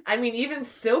 I mean, even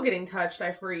still getting touched,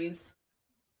 I freeze.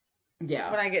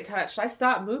 Yeah. When I get touched, I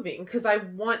stop moving because I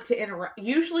want to interact.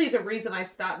 Usually the reason I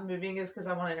stop moving is because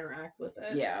I want to interact with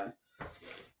it. Yeah.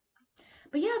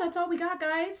 But yeah, that's all we got,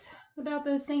 guys, about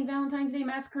the St. Valentine's Day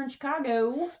Massacre in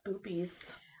Chicago. Spoopies.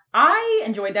 I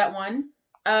enjoyed that one.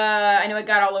 I know it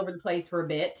got all over the place for a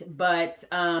bit, but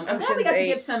I'm glad we got to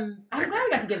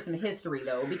give some history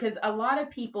though, because a lot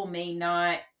of people may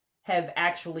not have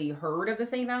actually heard of the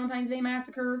St. Valentine's Day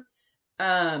Massacre.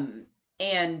 And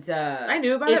I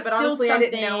knew about it, but honestly I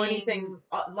didn't know anything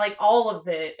like all of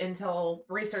it until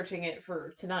researching it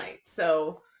for tonight.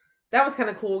 So that was kind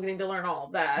of cool getting to learn all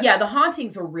of that. Yeah, the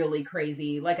hauntings are really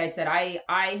crazy. Like I said,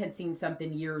 I had seen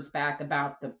something years back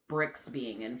about the bricks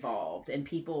being involved and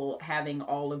people having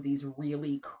all of these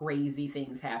really crazy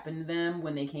things happen to them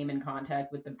when they came in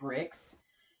contact with the bricks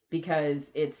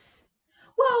because it's...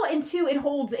 Well, and two, it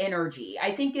holds energy.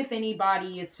 I think if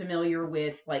anybody is familiar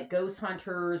with like Ghost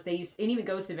Hunters, and even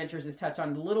Ghost Adventures is touched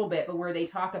on a little bit, but where they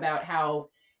talk about how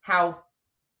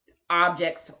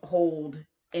objects hold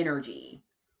energy.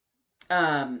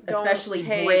 Especially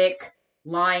brick,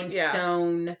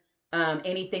 limestone,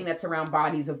 anything that's around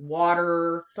bodies of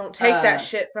water. Don't take that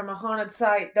shit from a haunted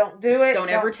site. Don't do it. Don't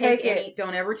ever take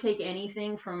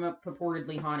anything from a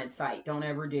purportedly haunted site. Don't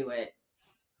ever do it.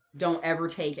 Don't ever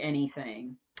take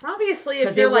anything. Obviously,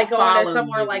 if you're like going to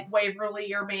somewhere like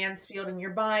Waverly or Mansfield and you're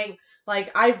buying, like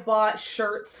I've bought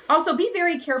shirts. Also, be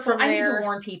very careful. I need to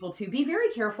warn people too. Be very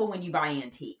careful when you buy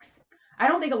antiques. I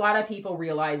don't think a lot of people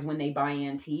realize when they buy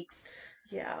antiques.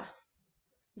 Yeah.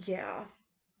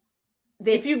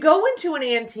 If you go into an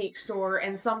antique store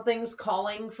and something's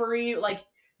calling for you, like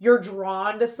you're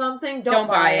drawn to something, don't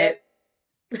buy it.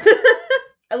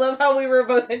 I love how we were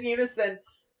both in unison.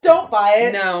 Don't buy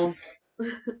it. No.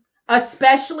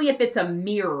 Especially if it's a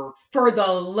mirror. For the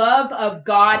love of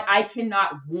God, I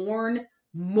cannot warn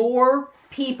more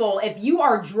people. If you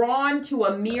are drawn to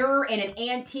a mirror in an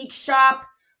antique shop,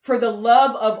 For the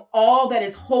love of all that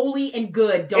is holy and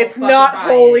good, don't It's fucking not buy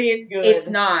holy it. and good. It's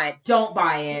not. Don't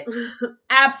buy it.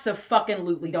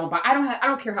 Absolutely don't buy. I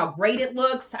don't care how great it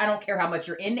looks. I don't care how much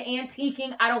you're into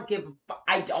antiquing. I don't care.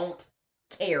 I don't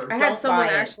had someone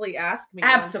buy actually ask me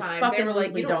one time. They were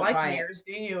like, "You don't like mirrors,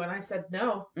 do you?" And I said,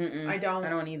 "No, I don't. I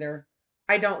don't either.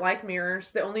 I don't like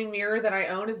mirrors. The only mirror that I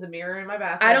own is the mirror in my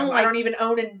bathroom. I don't even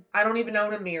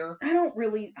own a mirror. I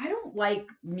don't like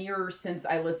mirrors since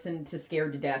I listened to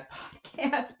Scared to Death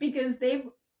podcast because they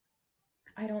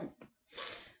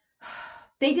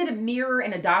did a mirror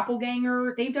and a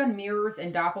doppelganger. They've done mirrors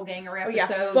and doppelganger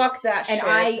episodes. Oh yeah, fuck that shit.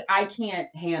 And I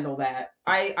can't handle that.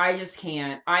 I just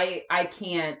can't. I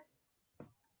can't.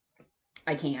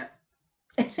 I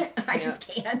just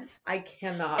can't. I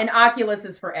cannot. And Oculus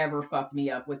has forever fucked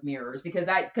me up with mirrors because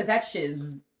that shit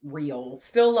is real.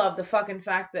 Still love the fucking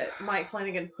fact that Mike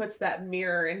Flanagan puts that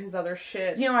mirror in his other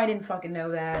shit. You know, I didn't fucking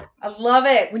know that. I love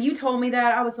it. When you told me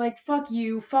that, I was like, fuck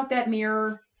you. Fuck that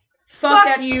mirror.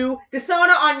 Fuck you.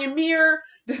 Dishonor on your mirror.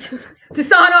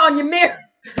 Dishonor on your mirror.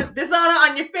 Dishonor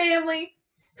on your family.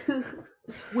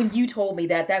 When you told me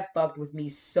that fucked with me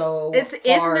so It's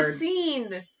hard. in the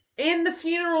scene. In the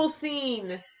funeral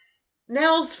scene.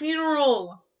 Nell's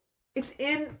funeral. It's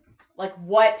in... Like,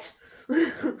 what?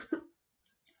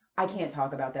 I can't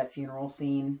talk about that funeral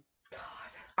scene. God.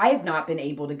 I have not been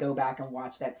able to go back and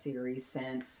watch that series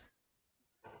since.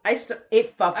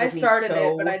 It fucked with me so... I started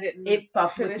it, but I didn't It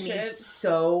fucked with me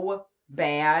so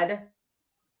bad.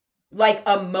 Like,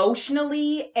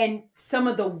 emotionally, and some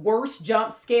of the worst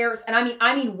jump scares. And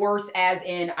I mean worse as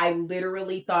in, I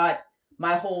literally thought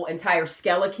my whole entire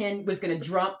skeleton was gonna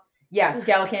jump. Yeah,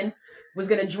 skeleton was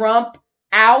gonna jump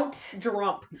out.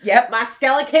 Drump. Yep. My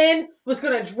skeleton was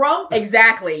gonna drump.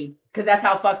 Exactly. Because that's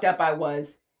how fucked up I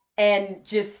was. And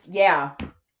just, yeah.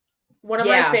 One of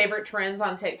my favorite trends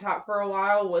on TikTok for a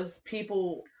while was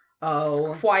people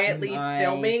quietly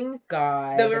filming.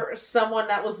 God. There was someone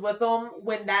that was with them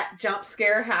when that jump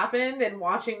scare happened and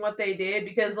watching what they did.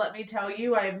 Because let me tell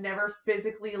you, I have never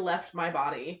physically left my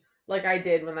body like I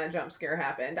did when that jump scare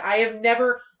happened. I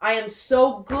am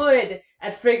so good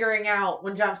at figuring out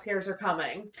when jump scares are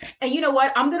coming. And you know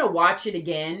what? I'm going to watch it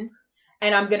again.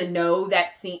 And I'm going to know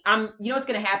that scene. You know what's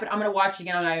going to happen? I'm going to watch it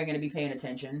again. I'm not even going to be paying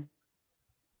attention.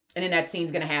 And then that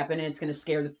scene's going to happen. And it's going to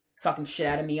scare the fucking shit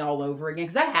out of me all over again.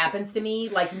 Because that happens to me.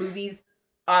 Like movies,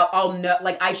 I'll know.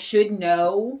 Like I should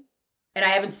know. And I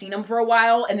haven't seen them for a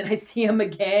while. And then I see them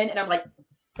again. And I'm like...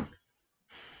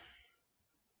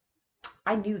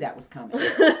 I knew that was coming.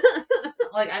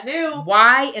 Like, I knew.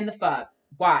 Why in the fuck?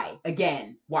 Why?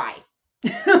 Again. Why?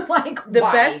 Like, the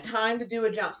best time to do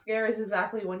a jump scare is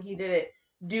exactly when he did it.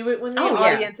 Do it when the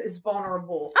audience is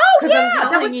vulnerable. Oh, yeah.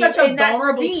 That was such a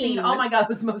vulnerable scene. Oh, my God. It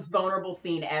was the most vulnerable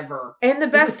scene ever. And the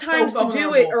best times to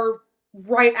do it are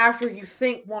right after you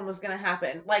think one was going to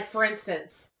happen. Like, for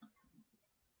instance...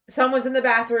 Someone's in the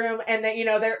bathroom and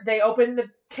they open the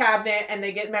cabinet and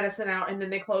they get medicine out and then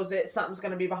they close it. Something's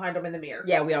going to be behind them in the mirror.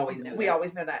 Yeah, we always know that. We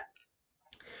always know that.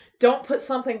 Don't put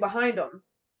something behind them.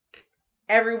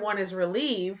 Everyone is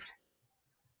relieved.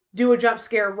 Do a jump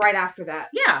scare right after that.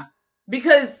 Yeah.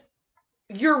 Because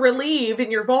you're relieved and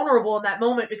you're vulnerable in that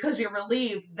moment because you're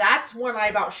relieved. That's when I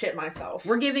about shit myself.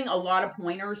 We're giving a lot of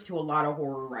pointers to a lot of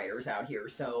horror writers out here,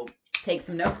 so take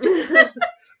some notes.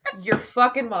 You're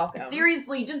fucking welcome.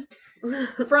 Seriously, just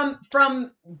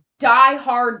from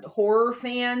die-hard horror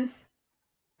fans,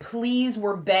 please,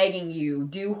 we're begging you,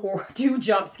 do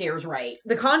jump scares right.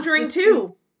 The Conjuring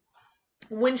 2.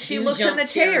 When she looks in the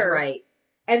chair. Right.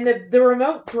 And the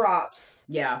remote drops.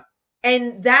 Yeah.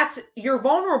 And you're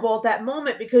vulnerable at that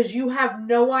moment because you have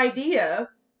no idea.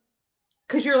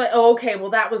 Because you're like, oh, okay,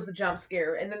 well, that was the jump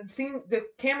scare. And then the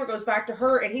camera goes back to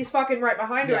her and he's fucking right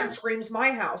behind her and screams,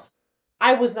 "My house."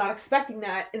 I was not expecting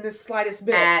that in the slightest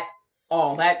bit. At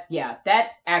all. That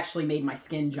actually made my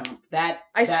skin jump.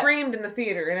 I screamed in the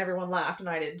theater and everyone laughed and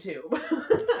I did too.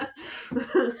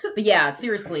 But yeah,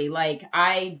 seriously, like,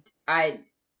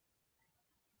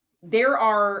 there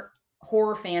are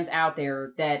horror fans out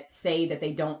there that say that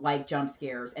they don't like jump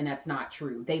scares, and that's not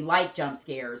true. They like jump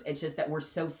scares. It's just that we're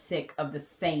so sick of the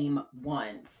same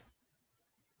ones.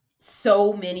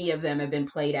 So many of them have been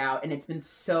played out, and it's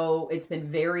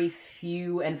been very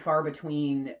few and far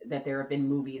between that there have been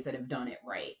movies that have done it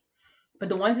right. But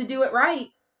the ones that do it right,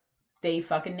 they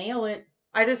fucking nail it.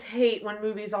 I just hate when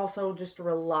movies also just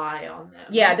rely on them.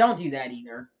 Yeah, don't do that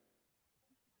either.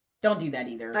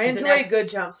 I enjoy a good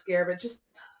jump scare, but just...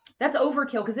 That's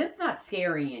overkill, because it's not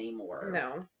scary anymore.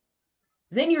 No.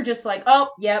 Then you're just like, oh,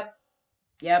 yep.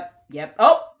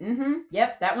 Oh,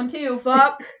 yep, that one too.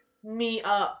 Fuck me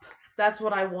up. That's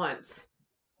what I want.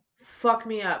 fuck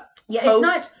me up. Yeah, it's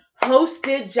not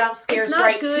hosted jump scares. It's not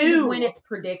right good too. when it's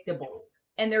predictable.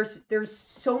 And there's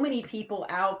so many people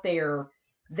out there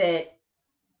that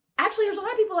actually there's a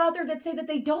lot of people out there that say that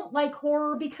they don't like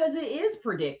horror because it is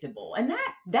predictable, and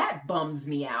that bums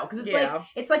me out because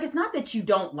it's not that you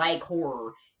don't like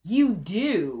horror, you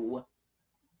do.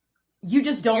 You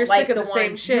just don't like the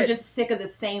same ones. Shit. You're just sick of the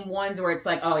same ones where it's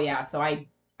like, oh yeah, so I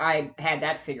had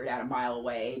that figured out a mile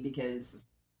away because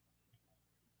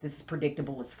this is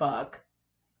predictable as fuck.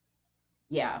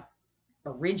 Yeah,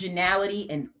 originality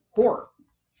and horror.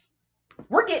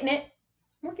 We're getting it.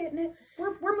 We're getting it.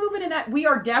 We're moving in that. We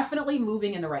are definitely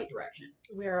moving in the right direction.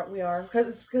 We are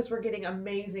because we're getting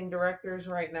amazing directors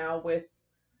right now with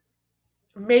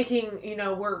making,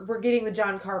 we're getting the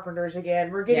John Carpenters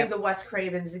again. We're getting the Wes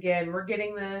Cravens again. We're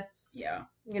getting the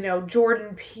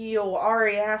Jordan Peele,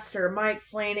 Ari Aster, Mike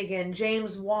Flanagan,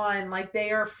 James Wan. Like,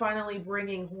 they are finally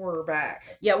bringing horror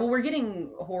back. Yeah, well, we're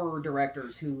getting horror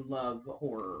directors who love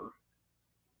horror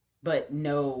but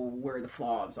know where the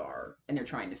flaws are and they're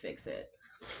trying to fix it.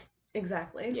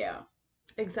 Exactly. Yeah.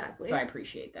 Exactly. So I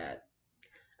appreciate that.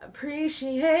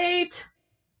 Appreciate.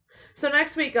 So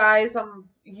next week, guys,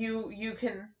 you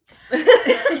can,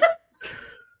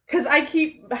 because I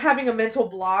keep having a mental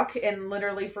block and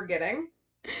literally forgetting.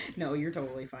 No, you're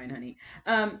totally fine, honey.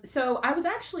 So I was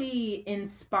actually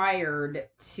inspired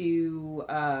to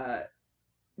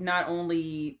not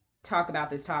only talk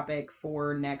about this topic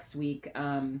for next week,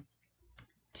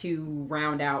 to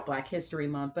round out Black History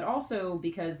Month, but also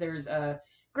because there's a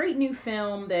great new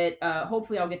film that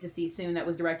hopefully I'll get to see soon that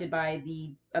was directed by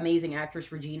the amazing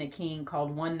actress Regina King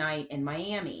called One Night in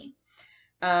Miami.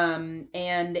 And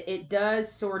it does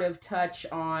sort of touch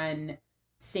on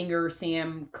singer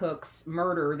Sam Cooke's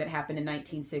murder that happened in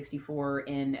 1964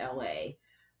 in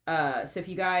LA. So if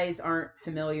you guys aren't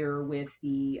familiar with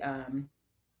the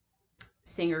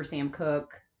singer Sam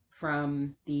Cooke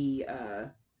from the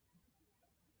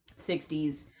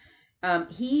 60s,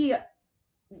 he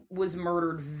was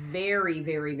murdered very,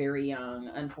 very, very young,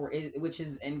 which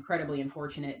is incredibly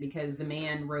unfortunate because the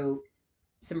man wrote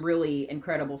some really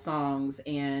incredible songs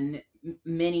and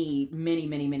many, many,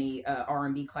 many, many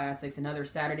R&B classics. Another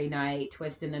Saturday Night,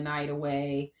 Twisting the Night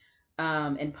Away,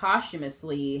 and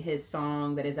posthumously his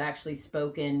song that is actually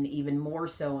spoken even more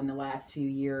so in the last few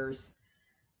years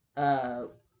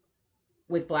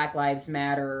with Black Lives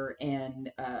Matter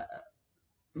and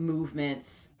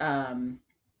movements.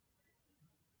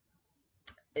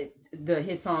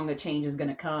 His song "The Change Is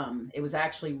Gonna Come." It was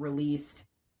actually released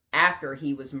after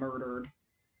he was murdered,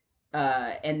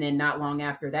 and then not long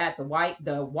after that, the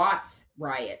Watts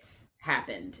riots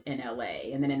happened in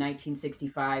L.A. And then in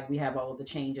 1965, we have all of the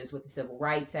changes with the Civil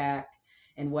Rights Act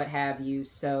and what have you.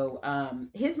 So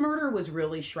his murder was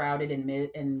really shrouded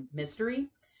in mystery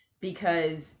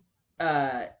because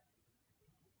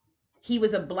he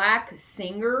was a Black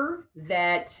singer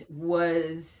that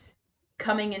was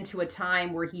coming into a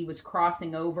time where he was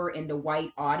crossing over into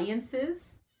white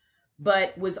audiences,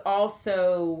 but was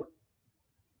also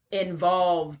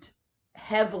involved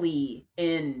heavily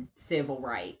in civil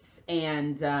rights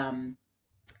and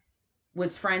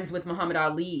was friends with Muhammad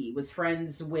Ali, was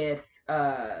friends with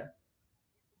oh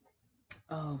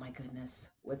my goodness,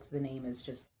 what's the name is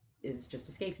just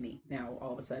escaped me now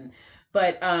all of a sudden.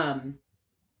 But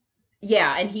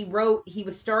yeah, and he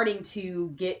was starting to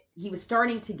get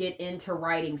into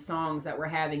writing songs that were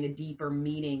having a deeper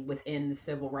meaning within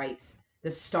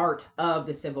the start of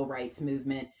the civil rights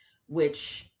movement,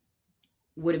 which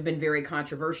would have been very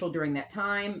controversial during that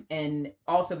time, and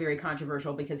also very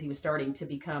controversial because he was starting to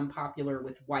become popular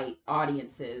with white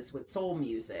audiences with soul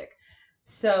music.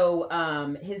 So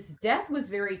his death was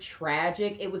very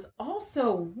tragic. It was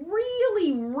also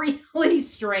really, really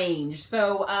strange.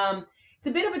 So it's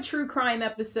a bit of a true crime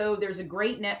episode. There's a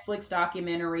great Netflix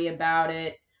documentary about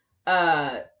it.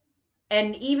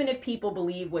 And even if people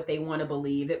believe what they want to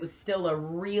believe, it was still a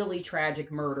really tragic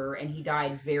murder, and he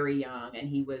died very young, and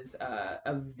he was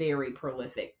a very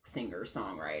prolific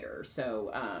singer-songwriter,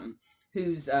 so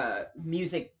whose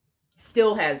music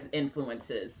still has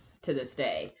influences to this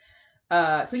day.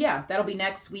 So yeah, that'll be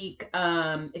next week.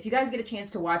 If you guys get a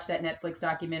chance to watch that Netflix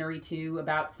documentary too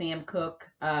about Sam Cooke,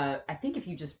 I think if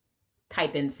you just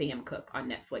type in Sam Cooke on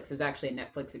Netflix, there's actually a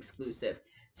Netflix exclusive.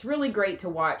 It's really great to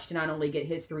watch, to not only get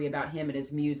history about him and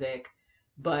his music,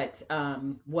 but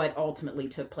what ultimately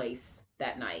took place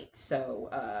that night. So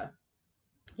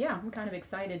yeah, I'm kind of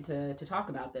excited to talk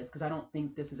about this because I don't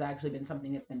think this has actually been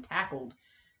something that's been tackled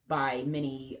by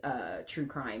many true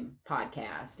crime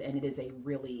podcasts, and it is a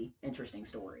really interesting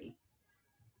story.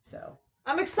 So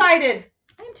I'm excited.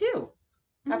 I am too.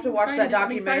 I have to watch that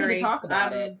I'm excited documentary. to talk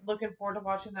about I'm it. looking forward to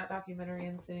watching that documentary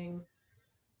and seeing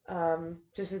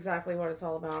just exactly what it's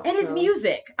all about. And his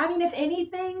music. I mean, if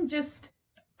anything, just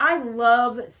I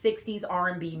love 60s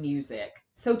R&B music.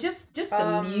 So just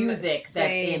the music that's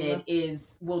in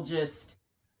it will just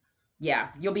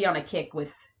you'll be on a kick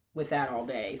with that all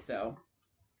day. So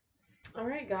all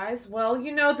right, guys. Well,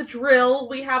 you know the drill.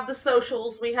 We have the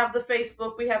socials, we have the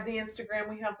Facebook, we have the Instagram,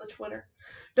 we have the Twitter.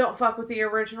 Don't fuck with the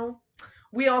original.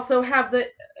 We also have the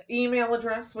email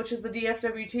address, which is the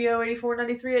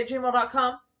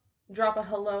dfwto8493@gmail.com. Drop a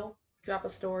hello, drop a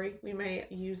story. We may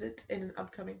use it in an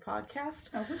upcoming podcast.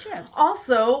 Oh, whichever.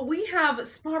 Also, we have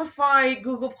Spotify,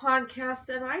 Google Podcasts,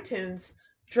 and iTunes.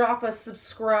 Drop a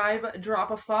subscribe,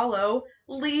 drop a follow,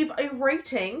 leave a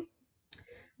rating.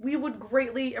 We would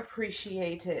greatly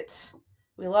appreciate it.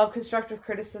 We love constructive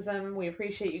criticism. We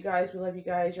appreciate you guys. We love you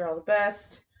guys. You're all the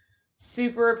best.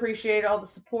 Super appreciate all the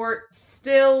support.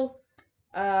 Still,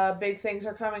 big things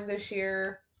are coming this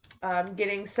year. I'm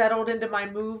getting settled into my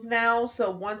move now, so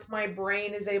once my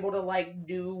brain is able to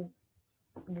do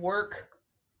work,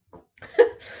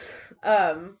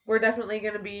 we're definitely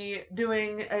going to be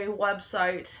doing a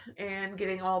website and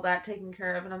getting all that taken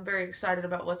care of, and I'm very excited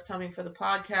about what's coming for the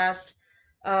podcast.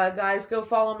 Guys, go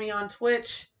follow me on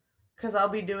Twitch because I'll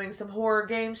be doing some horror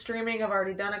game streaming. I've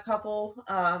already done a couple.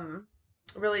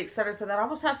 Really excited for that. I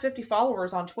almost have 50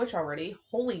 followers on Twitch already.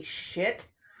 Holy shit.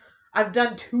 I've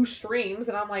done 2 streams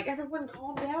and I'm like, everyone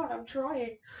calm down. I'm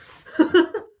trying.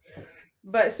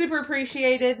 But super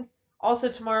appreciated.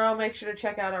 Also tomorrow, make sure to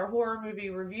check out our horror movie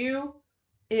review.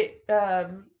 It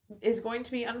is going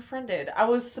to be Unfriended. I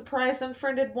was surprised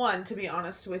Unfriended won, to be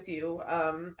honest with you.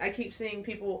 I keep seeing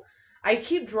people... I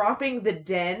keep dropping The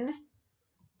Den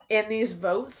in these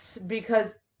votes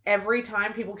because every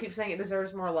time people keep saying it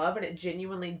deserves more love, and it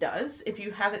genuinely does. If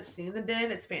you haven't seen The Den,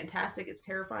 it's fantastic. It's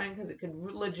terrifying because it could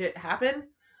legit happen.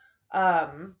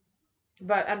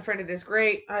 But Unfriended is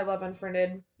great. I love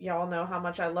Unfriended. Y'all know how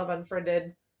much I love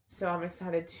Unfriended. So I'm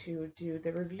excited to do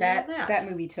the review on that. That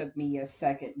movie took me a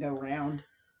second go round.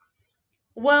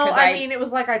 Well, I mean, it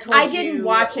was like I told you. I didn't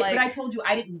watch it, but I told you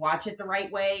I didn't watch it the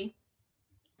right way.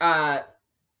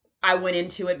 I went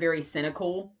into it very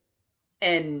cynical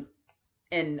and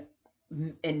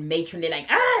matronly, like,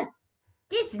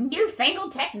 this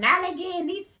newfangled technology and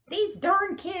these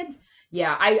darn kids.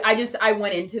 Yeah, I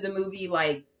went into the movie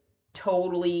like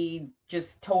totally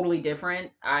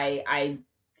different. And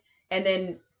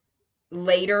then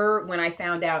later when I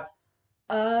found out,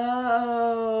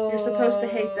 you're supposed to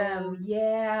hate them.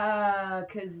 Yeah,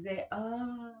 because they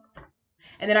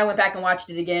and then I went back and watched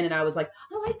it again, and I was like,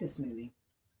 I like this movie.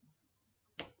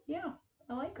 Yeah,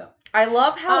 I like it. I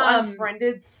love how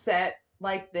Unfriended set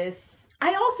like this.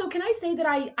 I also, can I say that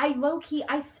I low-key,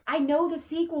 I know the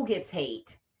sequel gets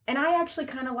hate, and I actually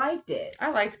kind of liked it. I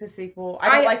liked the sequel.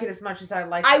 I don't like it as much as I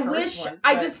liked the first one.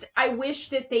 I wish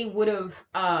that they would have,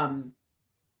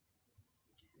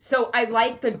 so I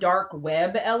like the dark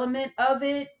web element of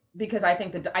it, because I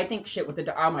think shit with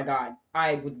the, oh my god,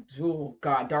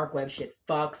 dark web shit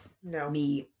fucks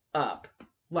me up,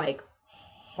 like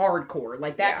hardcore,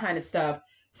 like that kind of stuff.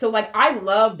 So like I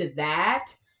loved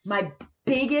that. My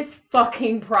biggest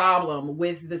fucking problem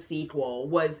with the sequel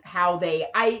was how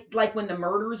I like when the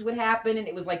murders would happen and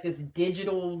it was like this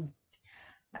digital.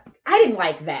 I didn't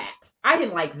like that. I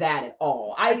didn't like that at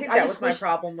all. I think that was my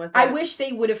problem with it. I wish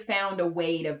they would have found a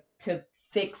way to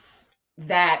fix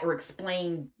that or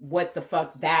explain what the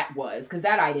fuck that was, because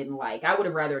that I didn't like. I would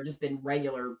have rather just been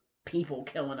regular people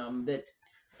killing them that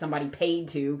somebody paid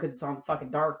to because it's on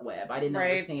fucking dark web. I didn't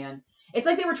understand. It's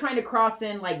like they were trying to cross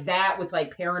in like that with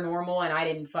like paranormal, and I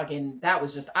didn't fucking. That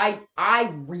was just I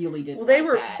really didn't.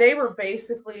 Well, they were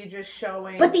basically just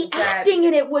showing. But the acting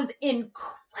in it was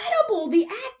incredible. The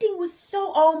acting was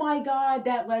so. Oh my god,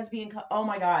 that lesbian. Oh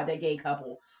my god, that gay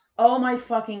couple. Oh my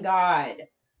fucking god.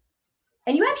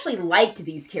 And you actually liked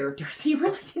these characters. You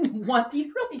really didn't want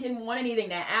anything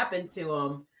to happen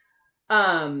to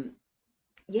them.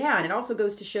 Yeah, and it also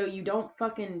goes to show you don't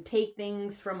fucking take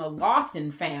things from a lost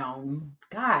and found.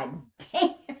 God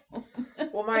damn.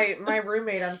 Well, my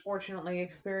roommate unfortunately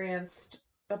experienced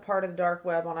a part of the dark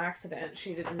web on accident.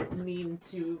 She didn't mean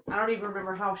to. I don't even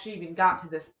remember how she even got to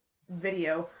this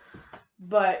video.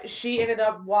 But she ended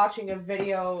up watching a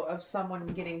video of someone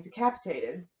getting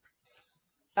decapitated.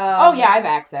 Oh yeah, I've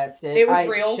accessed it. It was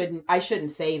real. I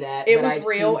shouldn't say that. It was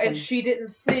real, and she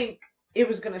didn't think it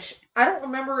was gonna. I don't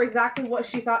remember exactly what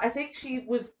she thought. I think she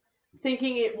was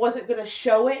thinking it wasn't gonna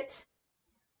show it,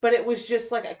 but it was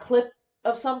just like a clip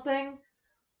of something.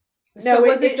 No, So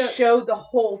was it it showed the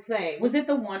whole thing. Was it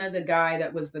the one of the guy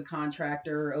that was the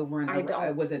contractor over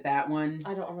in? Was it that one?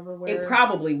 I don't remember where. It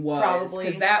probably was,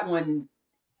 because that one.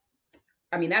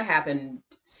 I mean, that happened.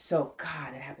 So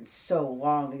God, it happened so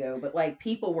long ago. But like,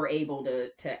 people were able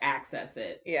to access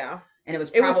it. Yeah. And it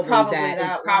was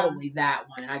probably that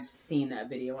one. I've seen that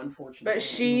video, unfortunately. But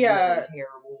she,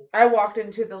 terrible. I walked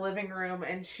into the living room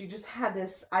and she just had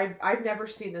this. I've never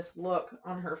seen this look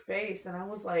on her face, and I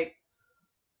was like,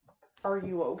 "Are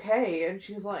you okay?" And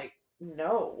she's like,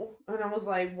 "No." And I was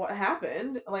like, "What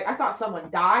happened?" Like, I thought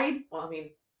someone died. Well, I mean,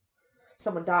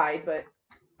 someone died, but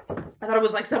I thought it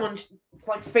was like someone's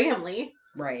like family,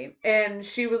 right? And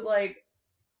she was like,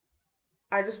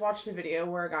 I just watched a video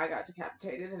where a guy got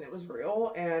decapitated and it was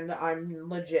real, and I'm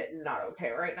legit not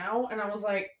okay right now. And I was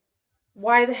like,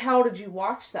 why the hell did you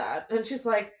watch that? And she's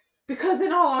like, because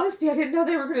in all honesty, I didn't know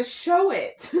they were going to show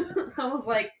it. I was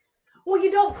like, well,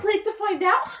 you don't click to find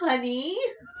out, honey.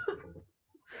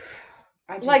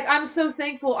 I'm so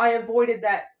thankful I avoided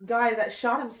that guy that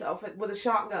shot himself with a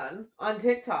shotgun on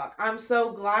TikTok. I'm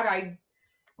so glad I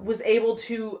was able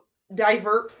to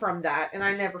divert from that and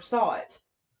I never saw it.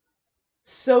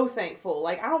 So thankful.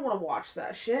 Like, I don't want to watch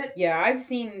that shit. Yeah, I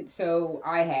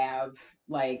have,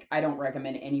 like, I don't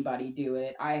recommend anybody do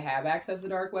it. I have accessed the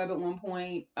dark web at one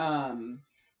point.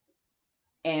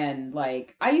 And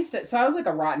like, I was like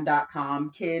a Rotten.com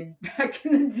kid back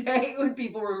in the day when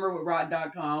people remember what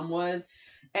Rotten.com was.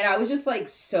 And I was just like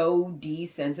so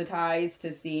desensitized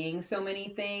to seeing so many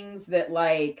things that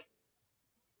like,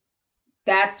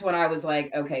 that's when I was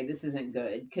like, okay, this isn't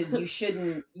good. Because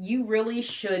you really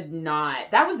should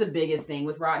not. That was the biggest thing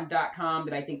with Rotten.com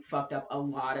that I think fucked up a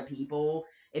lot of people.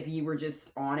 If you were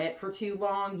just on it for too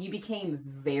long, you became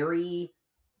very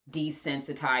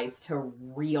desensitized to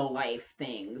real life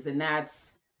things. And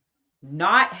that's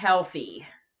not healthy.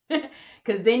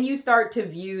 Because then you start to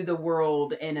view the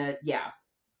world in a,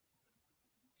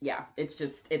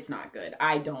 it's not good.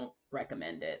 I don't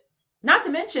recommend it. Not to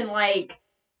mention, like,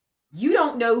 you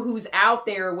don't know who's out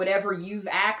there, whatever you've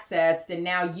accessed, and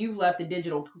now you've left a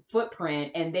digital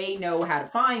footprint and they know how to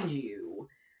find you.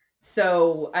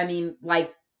 So, I mean,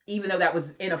 like, even though that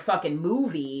was in a fucking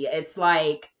movie, it's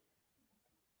like,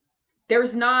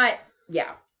 there's not,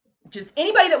 just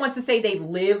anybody that wants to say they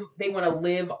want to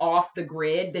live off the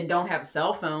grid, then don't have a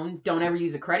cell phone, don't ever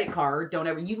use a credit card,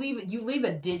 you leave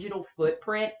a digital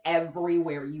footprint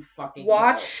everywhere you fucking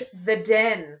watch The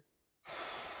Den.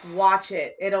 Watch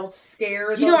it. It'll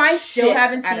scare the I still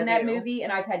haven't seen that movie,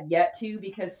 and I've had yet to,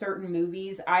 because certain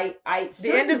movies, the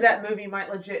end of that movie might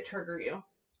legit trigger you.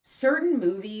 Certain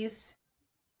movies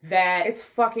that it's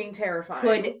fucking terrifying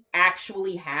could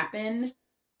actually happen,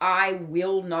 I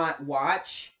will not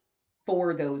watch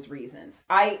for those reasons.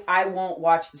 I won't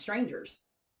watch The Strangers.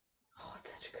 Oh,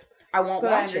 it's such a good movie. I won't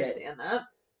watch it. I understand that.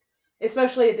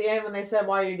 Especially at the end when they said,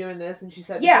 why are you doing this? And she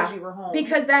said, because you were home.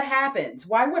 Because that happens.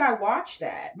 Why would I watch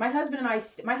that? My husband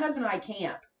and I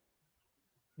camp.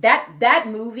 That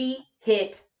movie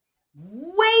hit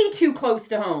way too close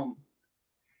to home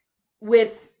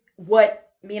with what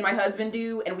me and my husband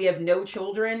do, and we have no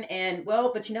children, and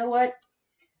but you know what?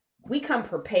 We come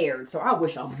prepared, so I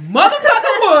wish a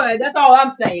motherfucker would. That's all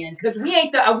I'm saying. Because we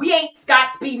ain't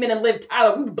Scott Speedman and Liv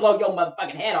Tyler. We would blow your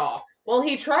motherfucking head off. Well,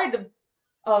 he tried to.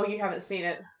 Oh, you haven't seen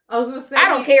it. I was gonna say. I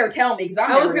don't care. Tell me, because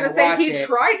I was gonna say he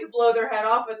tried to blow their head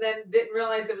off and then didn't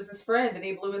realize it was his friend, and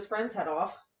he blew his friend's head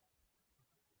off.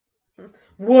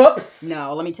 Whoops.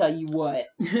 No, let me tell you what.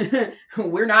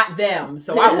 We're not them,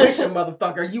 so I wish a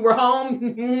motherfucker you were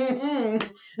home.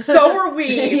 So were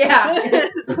we. Yeah.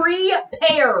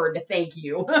 Prepared, thank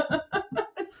you.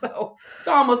 So, that's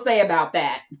all I'm going to say about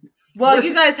that. Well,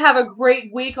 you guys have a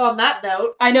great week on that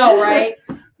note. I know, right?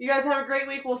 You guys have a great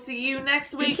week. We'll see you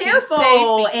next week. Be careful. Be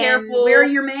safe, be careful. And wear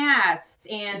your masks.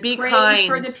 And be pray kind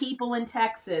for the people in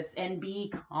Texas. And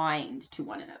be kind to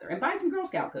one another. And buy some Girl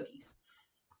Scout cookies.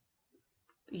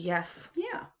 Yes.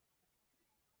 Yeah.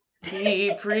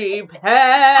 Be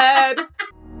prepared.